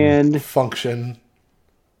 Command. Function.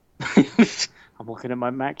 I'm looking at my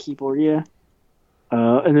Mac keyboard, yeah.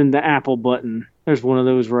 And then the Apple button. There's one of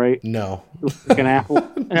those, right? No. Like an Apple.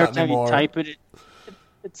 And every time anymore. you type it,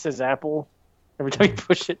 it says Apple. Every time you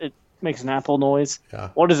push it, it makes an Apple noise. Yeah.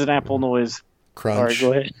 What is an Apple noise? Crunch. All right,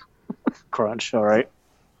 go ahead. Crunch, all right.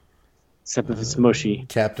 Except if it's mushy.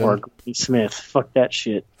 Captain. Or Granny Smith. Fuck that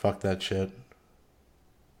shit. Fuck that shit.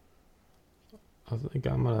 I think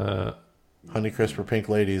I'm gonna Honeycrisp or Pink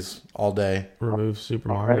Ladies all day. remove Super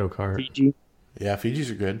Mario All right. Kart. Fiji. Yeah,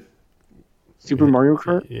 Fijis are good. Super Mario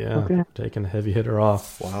Kart? Yeah, Okay. taking a heavy hitter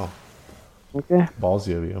off. Wow. Okay.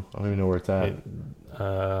 Ballsy of you. I don't even know where it's at.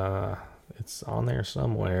 It's on there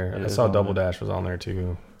somewhere. It I is saw on Double there. Dash was on there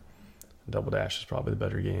too. Double Dash is probably the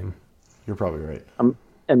better game. You're probably right.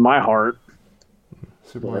 In my heart.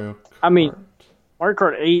 Super Mario. I mean, Kart. Mario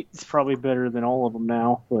Kart 8 is probably better than all of them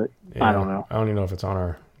now, but I don't know. I don't even know if it's on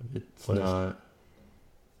our It's list. not.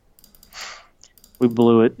 We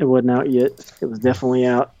blew it. It wasn't out yet. It was definitely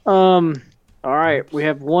out. All right, we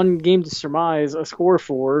have one game to surmise a score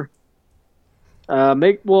for.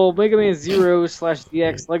 Mega Man Zero /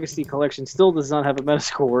 DX Legacy Collection still does not have a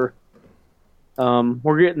Metascore.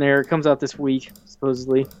 We're getting there. It comes out this week,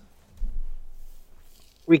 supposedly.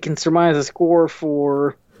 We can surmise a score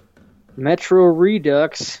for Metro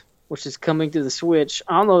Redux, which is coming to the Switch.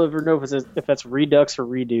 I don't know if that's Redux or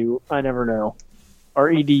Redo. I never know. Or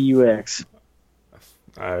EDUX.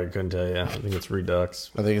 I couldn't tell you. I think it's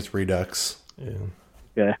Redux. I think it's Redux. Yeah.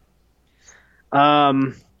 Okay.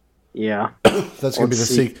 Yeah. That's gonna be Let's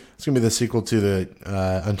the see. it's gonna be the sequel to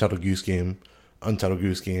the Untitled Goose Game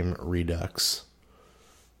Redux.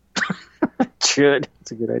 Should.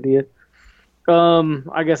 It's a good idea.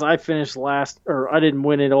 I guess I finished last, or I didn't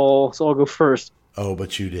win it all, so I'll go first. Oh,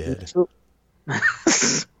 but you did.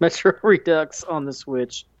 Metro Redux on the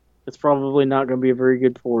Switch. It's probably not going to be a very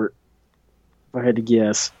good port, if I had to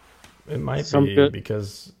guess. It might Some be good-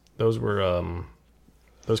 because those were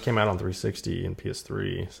those came out on 360 and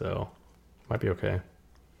PS3, so might be okay.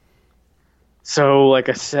 So, like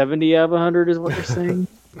a 70 out of 100 is what you're saying?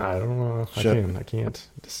 I don't know. Shut- I can't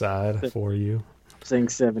decide for you. I'm saying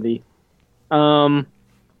 70. Ryan,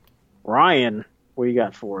 what you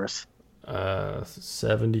got for us?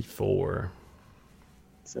 74.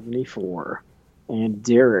 74. And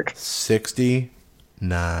Derek.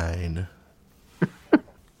 69.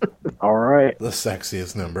 All right. The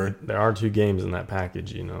sexiest number. There are 2 games in that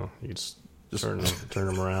package, you know. You just turn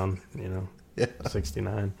them around, you know. Yeah.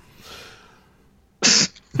 69.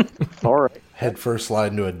 All right. Head first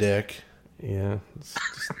slide into a dick. Yeah.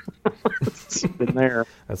 It's been there.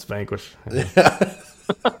 That's Vanquish. Yeah.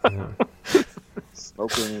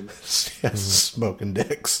 Smoking. Yes, smoking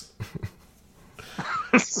dicks.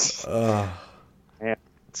 Yeah,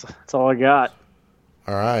 that's all I got.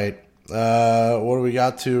 All right. What do we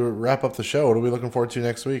got to wrap up the show? What are we looking forward to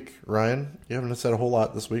next week? Ryan, you haven't said a whole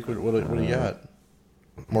lot this week. What do you got?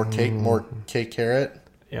 More cake carrot?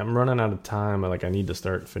 Yeah, I'm running out of time. I need to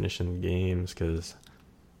start finishing games because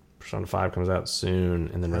Persona 5 comes out soon,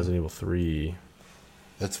 and then Resident Evil 3.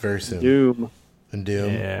 That's very soon. Doom. And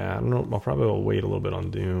Doom. Yeah, I don't know. I'll probably wait a little bit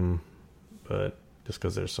on Doom, but just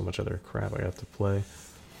because there's so much other crap I have to play.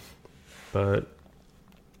 But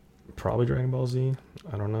probably Dragon Ball Z.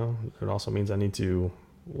 I don't know. It also means I need to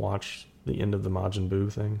watch the end of the Majin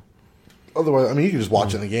Buu thing. Otherwise, I mean, you can just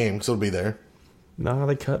watch it in the game because it'll be there. No,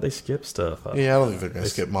 they skip stuff. Yeah, I don't think they're going to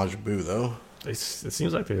skip Majin Buu, though. It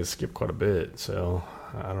seems like they skip quite a bit, so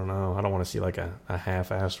I don't know. I don't want to see like a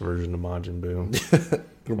half-assed version of Majin Buu.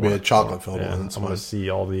 It'll be a chocolate-filled one. I want to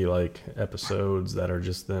see all the episodes that are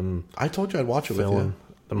just them. I told you I'd watch it with you. Filling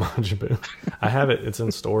the Majin Buu. I have it. It's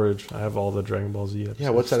in storage. I have all the Dragon Ball Z episodes. Yeah,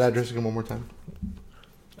 what's that address again one more time?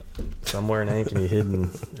 Somewhere in Ankeny,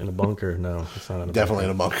 hidden in a bunker. No, it's not in a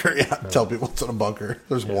Definitely bunker. in a bunker, yeah. No. Tell people it's in a bunker.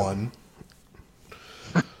 There's one.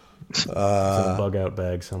 It's in a bug out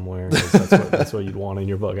bag somewhere. That's what you'd want in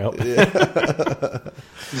your bug out bag.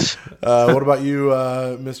 Yeah. What about you,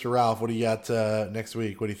 Mr. Ralph? What do you got next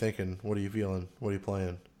week? What are you thinking? What are you feeling? What are you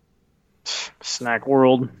playing? Snack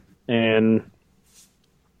World and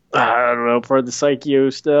I don't know, for the Psycho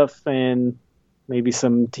stuff and maybe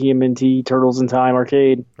some TMNT Turtles in Time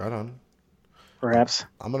arcade. Right on. Perhaps.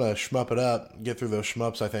 I'm going to shmup it up, get through those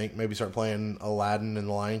shmups, I think. Maybe start playing Aladdin and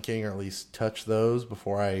The Lion King, or at least touch those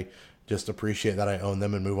before I just appreciate that I own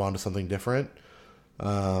them and move on to something different.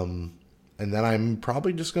 And then I'm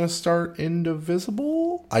probably just going to start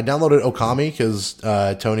Indivisible. I downloaded Okami because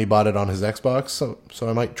Tony bought it on his Xbox, so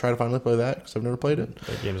I might try to finally play that because I've never played it.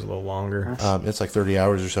 That game's a little longer. It's like 30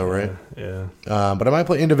 hours or so, right? Yeah. But I might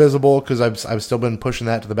play Indivisible because I've still been pushing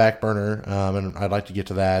that to the back burner, and I'd like to get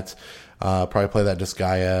to that. Probably play that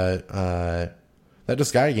Disgaea. That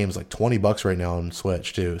Disgaea game is like $20 right now on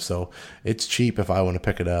Switch too, so it's cheap if I want to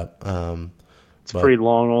pick it up. It's pretty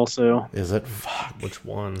long, also. Is it? Fuck. Which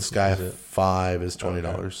one? Disgaea 5 is $20.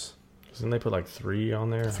 Okay. Didn't they put like 3 on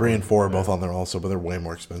there? 3 and 4 are both on there also, but they're way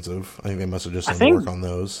more expensive. I think they must have just done work on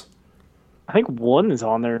those. I think 1 is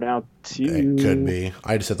on there now too. It could be.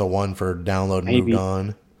 I just hit the 1 for download and moved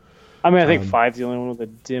on. I mean, I think 5's the only one with a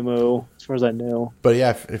demo, as far as I know. But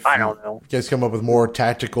yeah, if I don't know. you guys come up with more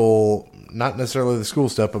tactical, not necessarily the school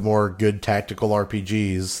stuff, but more good tactical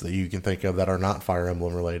RPGs that you can think of that are not Fire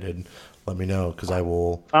Emblem related, let me know, because I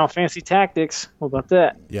will... Final Fantasy Tactics. What about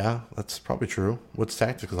that? Yeah, that's probably true. What's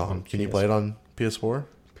Tactics on? Can you play it on PS4?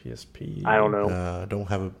 PSP. I don't know. I don't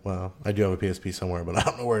have a... Well, I do have a PSP somewhere, but I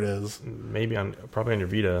don't know where it is. Maybe probably on your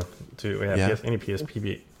Vita too. Yeah. Any PSP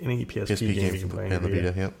game you can play on your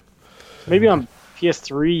Vita. Yep. Maybe on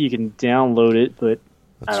PS3 you can download it, but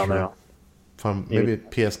I don't know. Maybe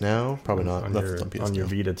PS Now? Probably not. On your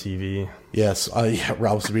Vita TV. Yes. Yeah,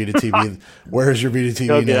 Ralph's Vita TV. Where's your Vita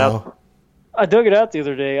TV now? I dug it out the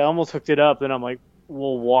other day. I almost hooked it up, and I'm like,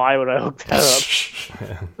 well, why would I hook that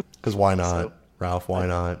up? Because why not, Ralph? Why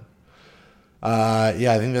not?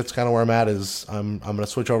 Yeah, I think that's kind of where I'm at. Is I'm going to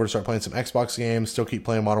switch over to start playing some Xbox games. Still keep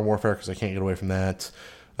playing Modern Warfare because I can't get away from that.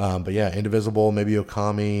 But yeah, Indivisible, maybe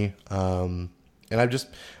Okami. And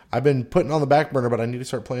I've been putting on the back burner, but I need to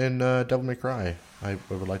start playing Devil May Cry. I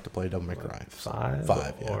would like to play Devil May Cry. 5?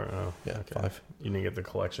 5, yeah. Okay. 5. You didn't get the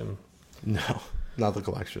collection? No, not the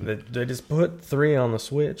collection. They just put 3 on the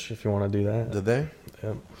Switch if you want to do that. Did they?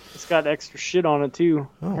 Yep. It's got extra shit on it too,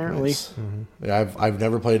 apparently. Nice. Mm-hmm. Yeah, I've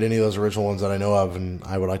never played any of those original ones that I know of, and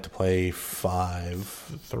I would like to play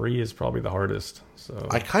 5. 3 is probably the hardest. So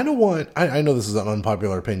I kind of want. I know this is an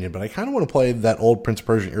unpopular opinion, but I kind of want to play that old Prince of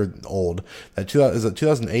Persia, is it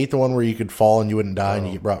 2008, the one where you could fall and you wouldn't die and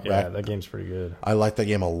you get brought back? Yeah, that game's pretty good. I like that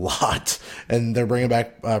game a lot, and they're bringing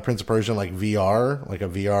back Prince of Persia in like VR, like a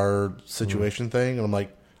VR situation thing, and I'm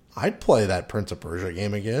like, I'd play that Prince of Persia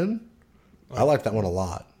game again. I like that one a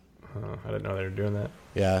lot. I didn't know they were doing that.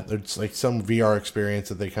 Yeah, there's like some VR experience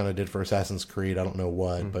that they kind of did for Assassin's Creed. I don't know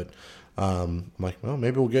what, but I'm like, well,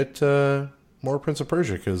 maybe we'll get more Prince of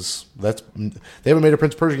Persia because they haven't made a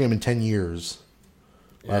Prince of Persia game in 10 years.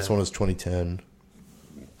 Last one was 2010.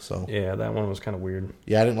 So Yeah, that one was kind of weird.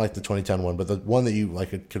 yeah, I didn't like the 2010 one, but the one that you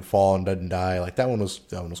like it could fall and doesn't die, like that one was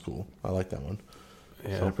cool. I like that one.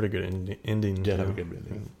 Yeah, pretty good ending. Yeah, too. have a good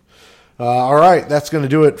ending. All right, that's going to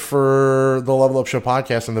do it for the Level Up Show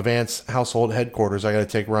podcast in the Vance household headquarters. I got to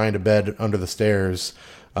take Ryan to bed under the stairs,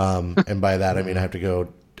 and by that I mean I have to go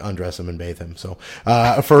undress him and bathe him. So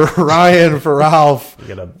for Ryan, for Ralph, You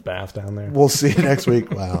got a bath down there. we'll see you next week.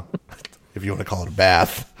 Wow, if you want to call it a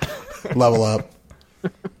bath, Level Up.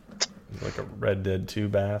 Like a Red Dead 2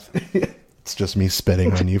 bath. It's just me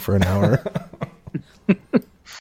spitting on you for an hour.